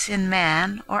happiness in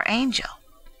man or angel.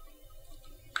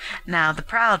 Now the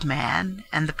proud man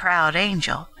and the proud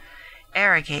angel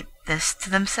arrogate this to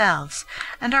themselves,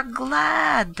 and are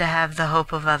glad to have the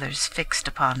hope of others fixed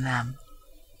upon them.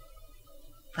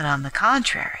 But on the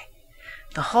contrary,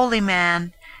 the holy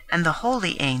man and the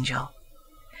holy angel,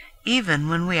 even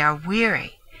when we are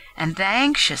weary and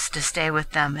anxious to stay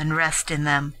with them and rest in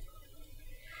them,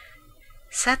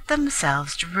 set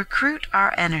themselves to recruit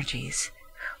our energies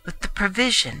with the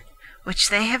provision which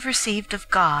they have received of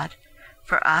God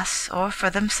for us or for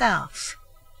themselves.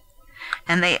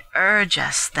 And they urge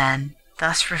us then,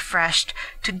 thus refreshed,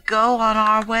 to go on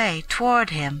our way toward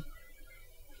Him,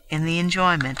 in the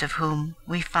enjoyment of whom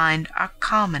we find our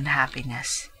common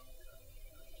happiness.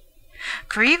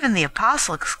 For even the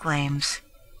Apostle exclaims,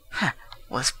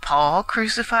 "Was Paul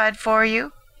crucified for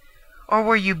you? Or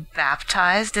were you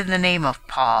baptized in the name of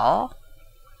Paul?"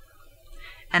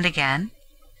 And again,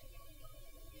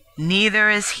 "Neither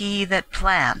is he that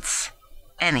plants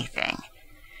anything,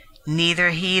 neither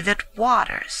he that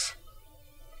waters,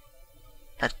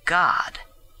 but God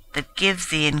that gives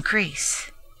the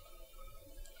increase."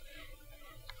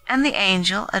 And the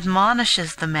angel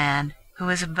admonishes the man who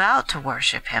is about to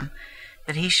worship him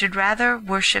that he should rather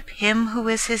worship him who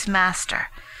is his master,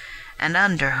 and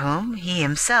under whom he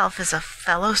himself is a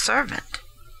fellow servant.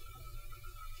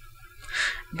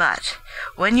 But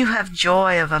when you have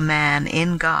joy of a man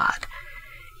in God,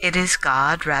 it is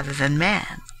God rather than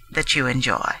man that you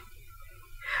enjoy.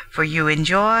 For you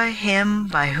enjoy him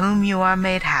by whom you are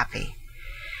made happy,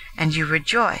 and you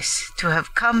rejoice to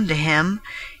have come to him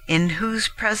in whose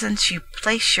presence you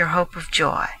place your hope of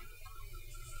joy.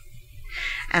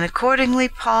 And accordingly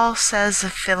Paul says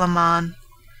of Philemon,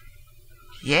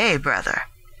 Yea, brother,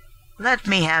 let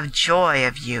me have joy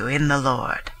of you in the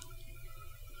Lord.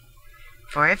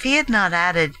 For if he had not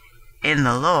added, in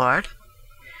the Lord,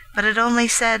 but had only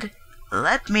said,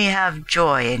 Let me have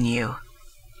joy in you,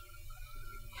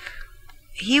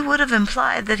 he would have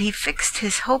implied that he fixed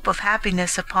his hope of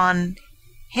happiness upon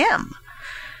him,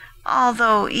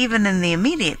 although even in the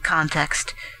immediate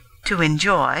context, to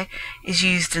enjoy is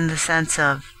used in the sense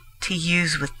of to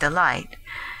use with delight.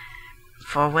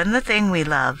 For when the thing we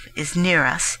love is near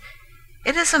us,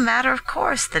 it is a matter of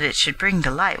course that it should bring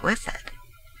delight with it.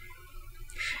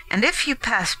 And if you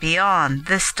pass beyond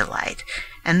this delight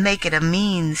and make it a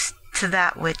means to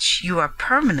that which you are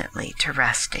permanently to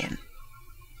rest in,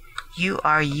 you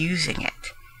are using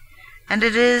it, and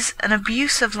it is an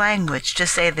abuse of language to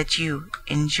say that you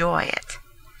enjoy it.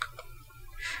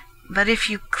 But if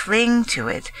you cling to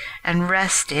it and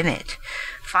rest in it,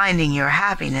 finding your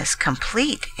happiness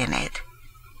complete in it,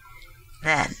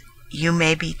 then you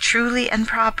may be truly and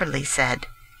properly said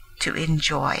to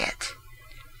enjoy it.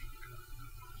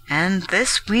 And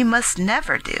this we must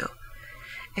never do,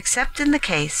 except in the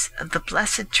case of the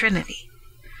Blessed Trinity,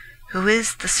 who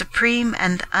is the supreme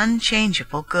and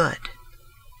unchangeable good.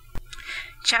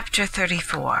 Chapter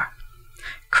 34.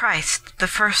 Christ, the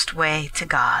first way to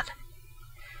God.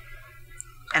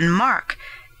 And mark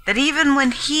that even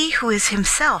when he who is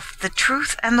himself the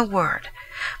truth and the Word,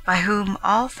 by whom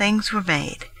all things were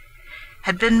made,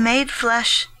 had been made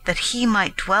flesh that he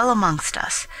might dwell amongst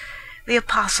us, the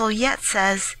apostle yet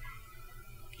says,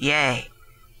 Yea,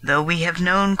 though we have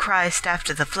known Christ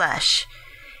after the flesh,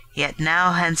 yet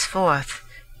now henceforth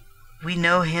we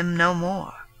know him no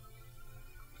more.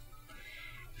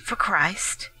 For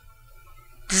Christ,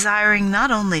 desiring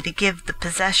not only to give the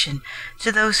possession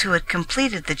to those who had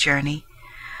completed the journey,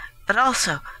 but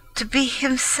also to be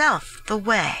himself the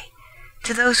way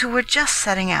to those who were just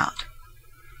setting out,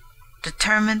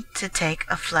 determined to take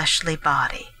a fleshly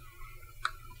body.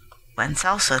 Whence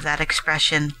also that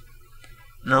expression,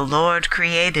 The Lord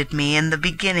created me in the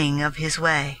beginning of his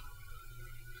way.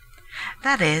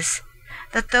 That is,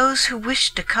 that those who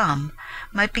wished to come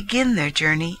might begin their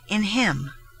journey in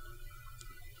him.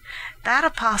 That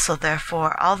apostle,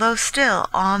 therefore, although still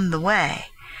on the way,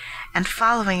 and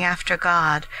following after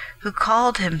God, who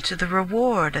called him to the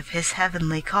reward of his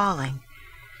heavenly calling,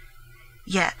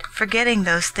 yet forgetting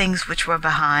those things which were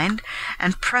behind,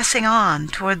 and pressing on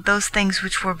toward those things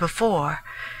which were before,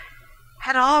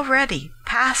 had already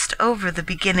passed over the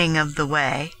beginning of the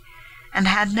way, and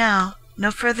had now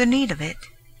no further need of it.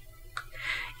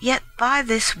 Yet by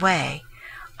this way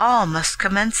all must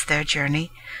commence their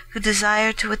journey who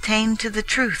desire to attain to the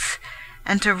truth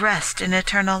and to rest in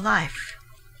eternal life.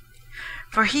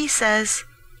 For he says,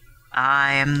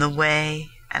 I am the way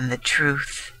and the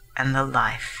truth and the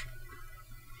life.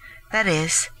 That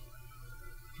is,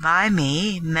 by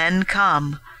me men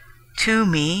come, to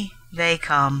me they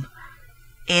come,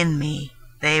 in me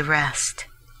they rest.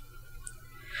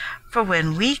 For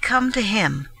when we come to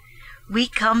him, we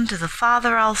come to the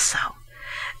Father also,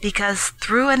 because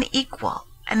through an equal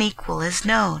is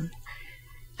known,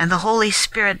 and the Holy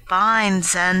Spirit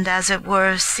binds and, as it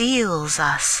were, seals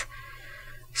us,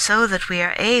 so that we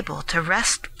are able to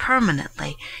rest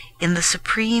permanently in the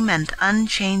supreme and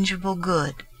unchangeable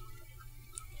good.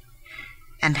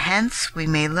 And hence we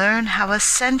may learn how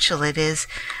essential it is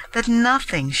that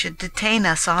nothing should detain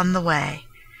us on the way,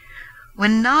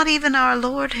 when not even our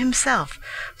Lord himself,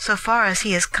 so far as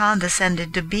he has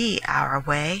condescended to be our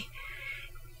way,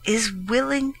 is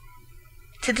willing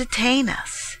to detain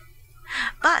us.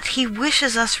 But he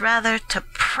wishes us rather to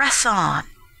press on,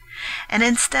 and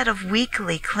instead of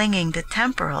weakly clinging to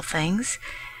temporal things,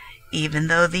 even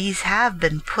though these have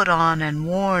been put on and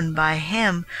worn by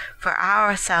him for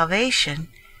our salvation,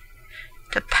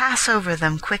 to pass over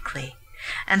them quickly,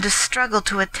 and to struggle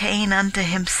to attain unto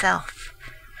himself,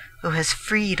 who has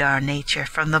freed our nature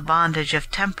from the bondage of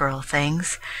temporal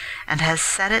things, and has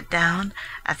set it down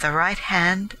at the right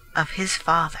hand of his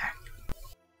Father.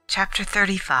 Chapter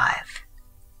 35.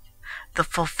 The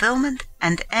fulfillment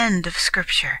and end of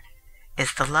Scripture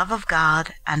is the love of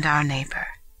God and our neighbor.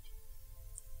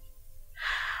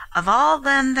 Of all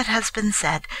then that has been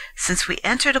said since we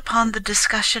entered upon the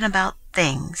discussion about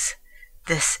things,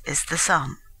 this is the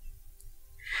sum: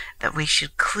 that we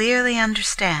should clearly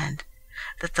understand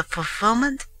that the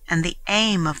fulfillment and the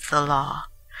aim of the law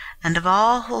and of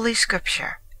all Holy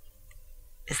Scripture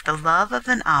is the love of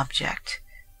an object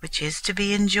which is to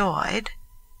be enjoyed,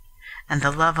 and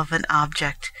the love of an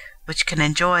object which can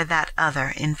enjoy that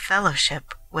other in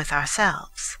fellowship with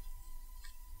ourselves.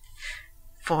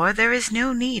 For there is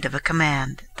no need of a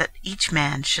command that each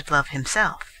man should love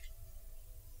himself.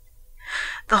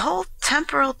 The whole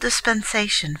temporal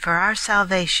dispensation for our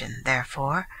salvation,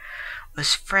 therefore,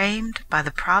 was framed by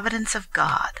the providence of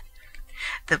God,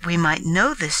 that we might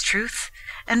know this truth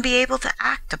and be able to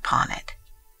act upon it.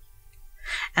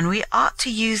 And we ought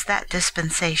to use that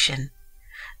dispensation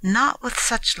not with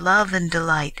such love and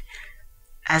delight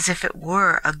as if it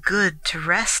were a good to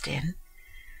rest in,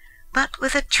 but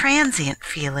with a transient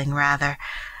feeling rather,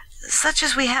 such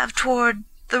as we have toward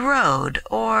the road,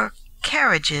 or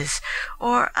carriages,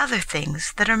 or other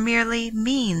things that are merely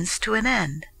means to an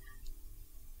end.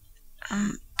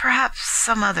 Perhaps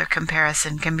some other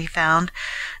comparison can be found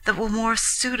that will more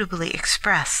suitably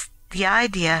express the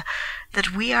idea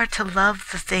that we are to love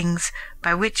the things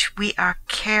by which we are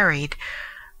carried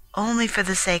only for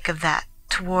the sake of that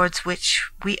towards which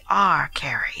we are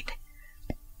carried.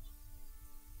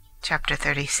 Chapter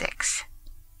 36.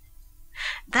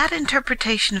 That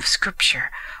interpretation of Scripture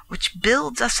which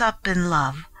builds us up in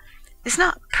love is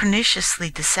not perniciously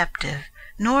deceptive,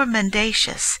 nor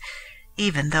mendacious,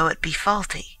 even though it be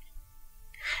faulty.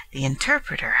 The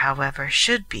interpreter, however,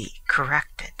 should be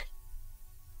corrected.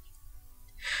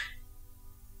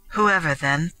 Whoever,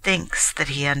 then, thinks that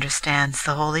he understands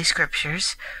the Holy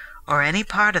Scriptures, or any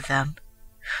part of them,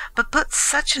 but puts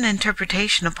such an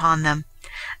interpretation upon them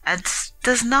as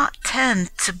does not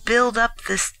tend to build up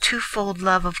this twofold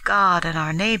love of God and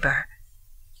our neighbor,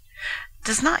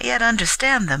 does not yet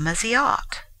understand them as he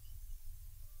ought.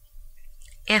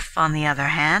 If, on the other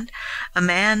hand, a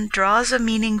man draws a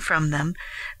meaning from them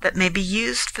that may be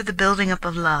used for the building up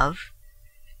of love,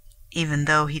 even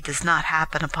though he does not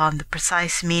happen upon the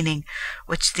precise meaning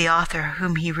which the author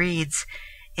whom he reads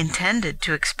intended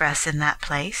to express in that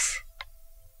place,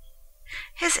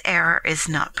 his error is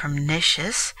not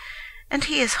pernicious, and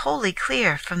he is wholly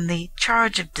clear from the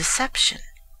charge of deception.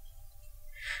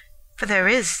 For there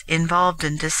is involved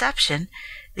in deception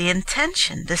the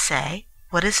intention to say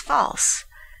what is false,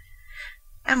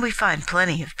 and we find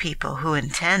plenty of people who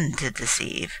intend to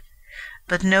deceive,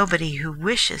 but nobody who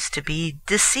wishes to be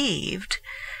deceived.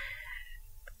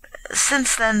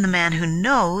 Since then the man who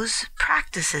knows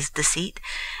practices deceit,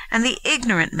 and the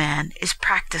ignorant man is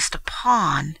practiced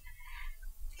upon,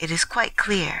 it is quite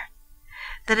clear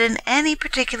that in any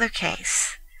particular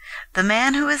case the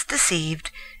man who is deceived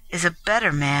is a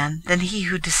better man than he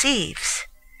who deceives,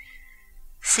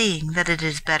 seeing that it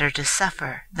is better to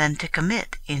suffer than to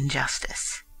commit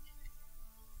injustice.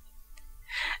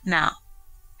 Now,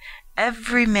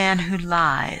 every man who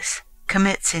lies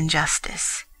commits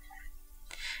injustice,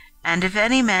 and if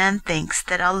any man thinks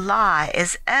that a lie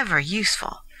is ever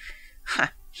useful,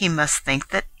 he must think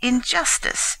that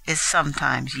injustice is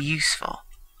sometimes useful.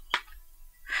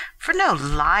 For no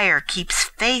liar keeps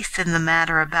faith in the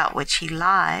matter about which he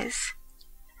lies.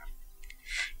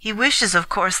 He wishes, of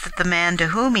course, that the man to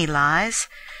whom he lies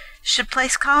should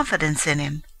place confidence in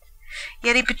him,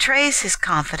 yet he betrays his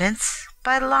confidence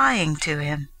by lying to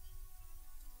him.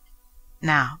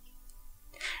 Now,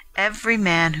 every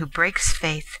man who breaks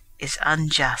faith is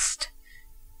unjust.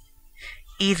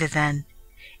 Either, then,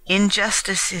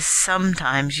 injustice is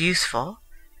sometimes useful,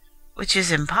 which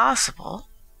is impossible,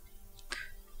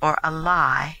 or a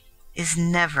lie is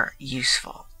never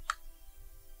useful.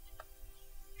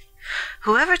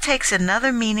 Whoever takes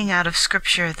another meaning out of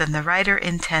Scripture than the writer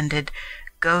intended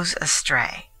goes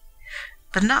astray,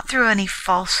 but not through any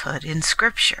falsehood in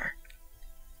Scripture.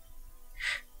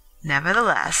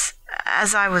 Nevertheless,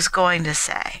 as I was going to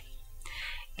say,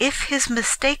 if his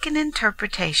mistaken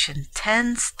interpretation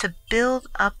tends to build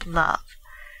up love,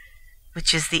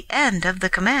 which is the end of the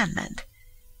commandment,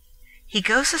 he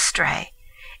goes astray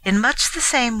in much the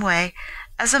same way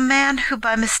as a man who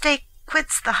by mistake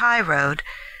quits the high road,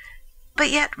 but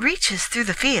yet reaches through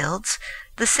the fields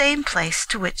the same place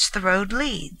to which the road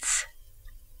leads.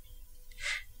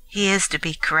 He is to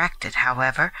be corrected,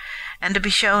 however, and to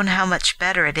be shown how much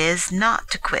better it is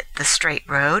not to quit the straight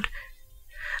road,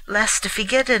 lest if he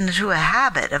get into a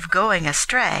habit of going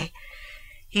astray,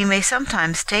 he may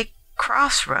sometimes take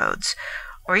cross roads,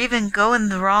 or even go in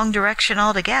the wrong direction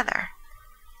altogether.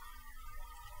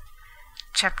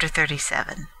 Chapter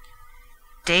 37.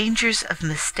 Dangers of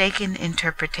mistaken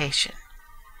interpretation.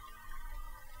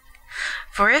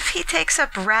 For if he takes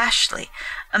up rashly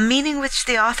a meaning which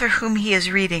the author whom he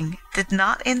is reading did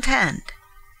not intend,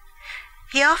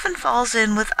 he often falls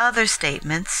in with other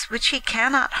statements which he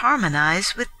cannot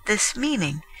harmonize with this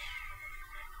meaning.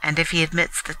 And if he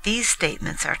admits that these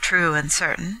statements are true and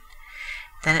certain,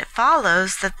 then it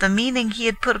follows that the meaning he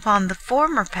had put upon the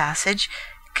former passage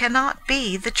cannot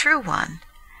be the true one.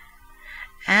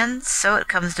 And so it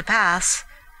comes to pass,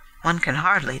 one can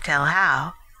hardly tell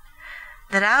how,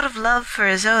 that out of love for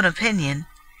his own opinion,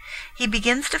 he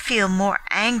begins to feel more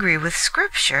angry with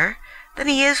Scripture than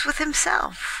he is with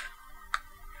himself.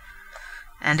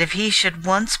 And if he should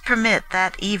once permit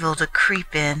that evil to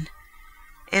creep in,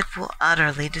 it will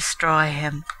utterly destroy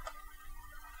him.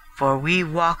 For we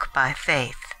walk by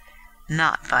faith,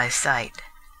 not by sight.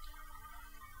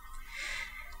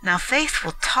 Now faith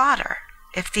will totter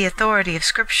if the authority of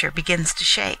Scripture begins to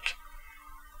shake.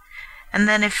 And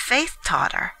then if faith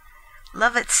totter,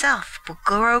 love itself will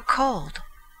grow cold.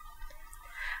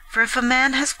 For if a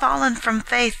man has fallen from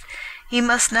faith, he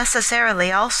must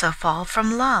necessarily also fall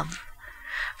from love.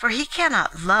 For he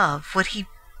cannot love what he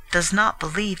does not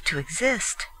believe to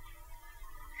exist.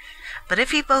 But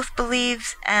if he both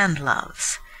believes and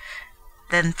loves,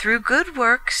 then through good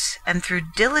works and through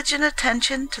diligent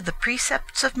attention to the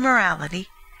precepts of morality,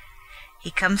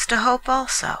 he comes to hope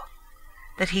also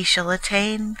that he shall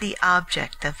attain the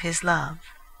object of his love.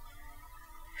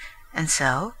 And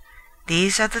so,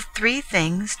 these are the three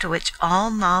things to which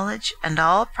all knowledge and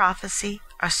all prophecy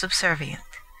are subservient: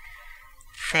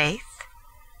 faith,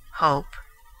 hope,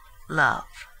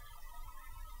 love.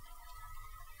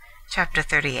 Chapter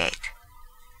 38.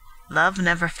 Love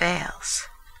never fails.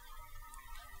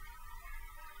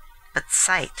 But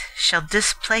sight shall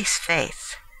displace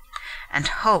faith, and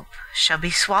hope shall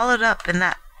be swallowed up in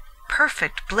that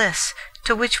perfect bliss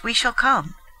to which we shall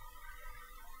come.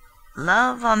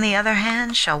 Love, on the other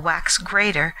hand, shall wax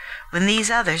greater when these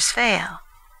others fail.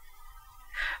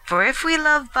 For if we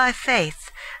love by faith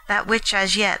that which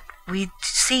as yet we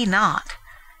see not,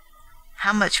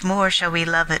 how much more shall we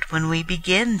love it when we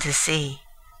begin to see?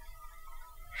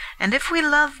 And if we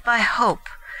love by hope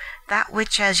that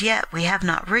which as yet we have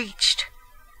not reached,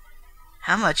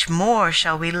 how much more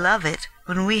shall we love it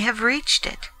when we have reached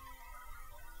it?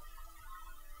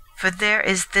 For there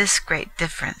is this great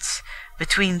difference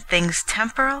between things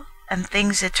temporal and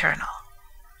things eternal,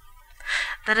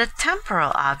 that a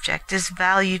temporal object is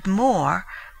valued more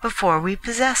before we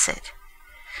possess it,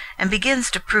 and begins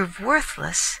to prove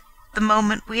worthless the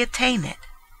moment we attain it,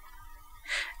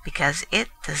 because it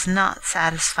does not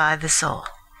satisfy the soul,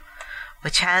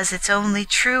 which has its only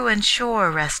true and sure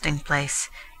resting place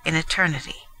in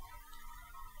eternity.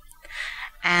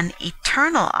 An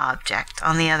eternal object,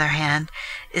 on the other hand,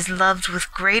 is loved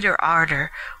with greater ardor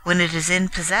when it is in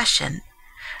possession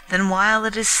than while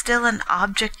it is still an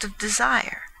object of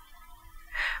desire.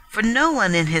 For no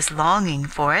one in his longing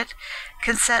for it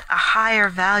can set a higher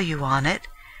value on it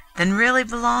than really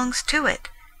belongs to it,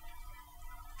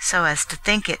 so as to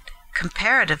think it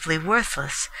comparatively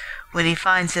worthless when he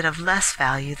finds it of less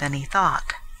value than he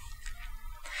thought.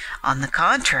 On the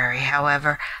contrary,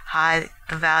 however high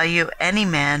the value any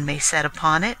man may set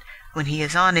upon it when he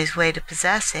is on his way to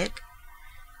possess it,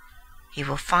 he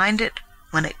will find it,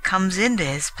 when it comes into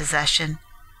his possession,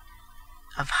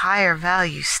 of higher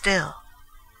value still.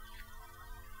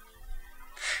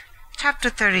 Chapter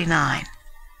 39.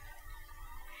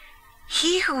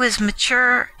 He who is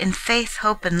mature in faith,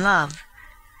 hope, and love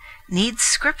needs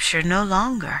Scripture no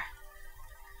longer.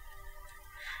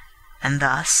 And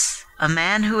thus, a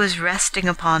man who is resting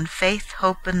upon faith,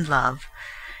 hope, and love,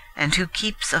 and who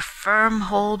keeps a firm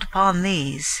hold upon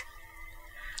these,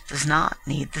 does not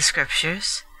need the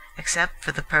Scriptures except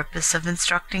for the purpose of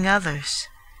instructing others.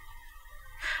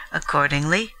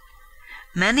 Accordingly,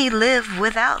 many live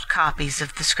without copies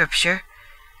of the Scripture,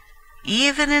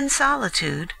 even in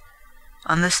solitude,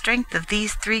 on the strength of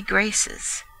these three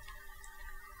graces.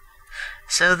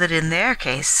 So that in their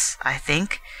case, I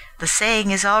think, the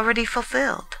saying is already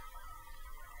fulfilled: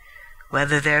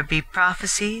 whether there be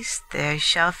prophecies, they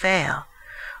shall fail;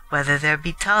 whether there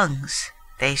be tongues,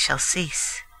 they shall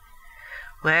cease;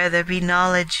 where there be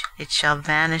knowledge, it shall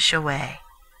vanish away.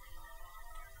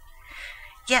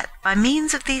 Yet by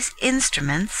means of these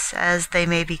instruments, as they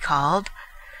may be called,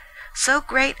 so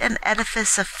great an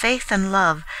edifice of faith and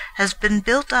love has been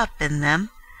built up in them,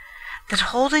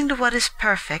 that holding to what is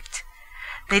perfect,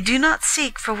 they do not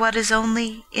seek for what is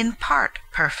only in part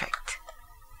perfect.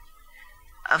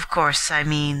 Of course, I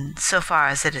mean, so far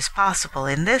as it is possible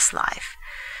in this life,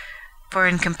 For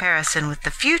in comparison with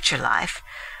the future life,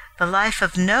 the life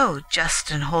of no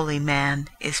just and holy man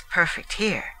is perfect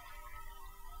here.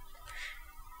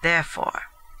 Therefore,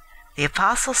 the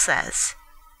Apostle says,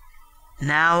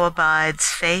 "Now abides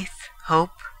faith,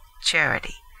 hope,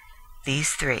 charity,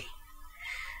 these three.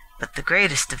 But the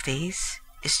greatest of these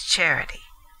is charity."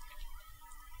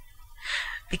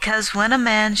 Because when a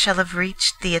man shall have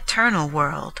reached the eternal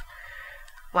world,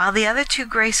 while the other two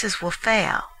graces will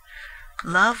fail,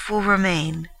 love will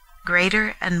remain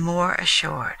greater and more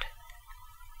assured.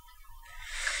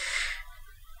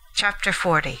 Chapter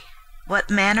 40. What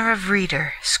manner of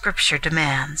reader Scripture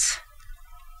demands.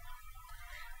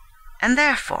 And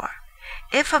therefore,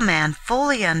 if a man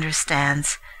fully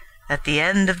understands that the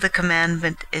end of the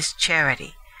commandment is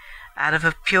charity, out of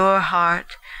a pure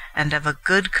heart, and of a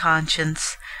good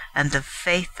conscience, and of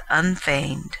faith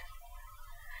unfeigned,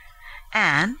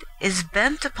 and is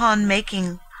bent upon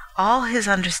making all his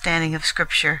understanding of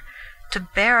Scripture to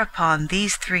bear upon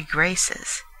these three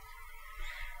graces,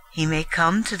 he may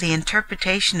come to the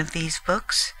interpretation of these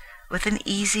books with an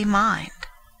easy mind.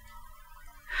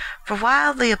 For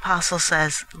while the Apostle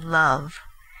says love,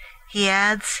 he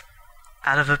adds,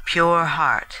 out of a pure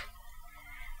heart,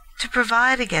 to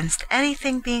provide against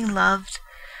anything being loved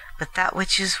but that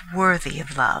which is worthy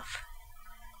of love.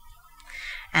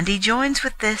 And he joins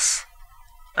with this,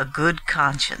 a good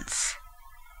conscience,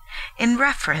 in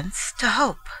reference to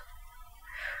hope.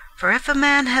 For if a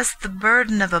man has the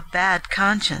burden of a bad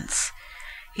conscience,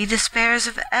 he despairs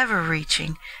of ever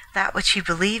reaching that which he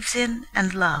believes in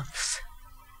and loves.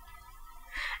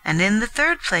 And in the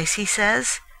third place he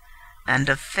says, and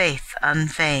of faith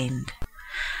unfeigned.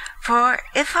 For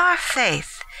if our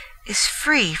faith is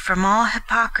free from all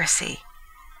hypocrisy,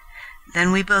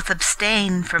 then we both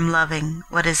abstain from loving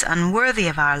what is unworthy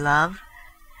of our love,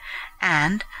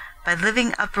 and, by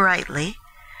living uprightly,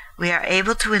 we are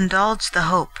able to indulge the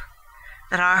hope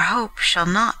that our hope shall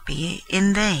not be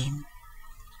in vain.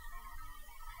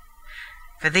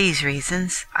 For these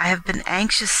reasons, I have been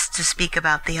anxious to speak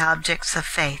about the objects of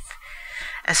faith,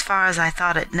 as far as I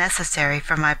thought it necessary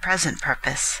for my present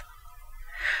purpose.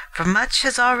 For much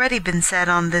has already been said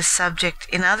on this subject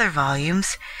in other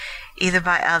volumes, either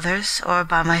by others or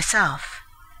by myself.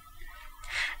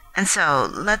 And so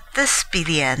let this be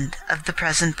the end of the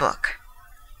present book.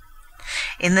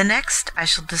 In the next I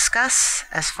shall discuss,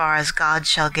 as far as God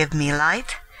shall give me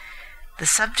light, the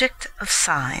subject of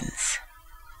signs.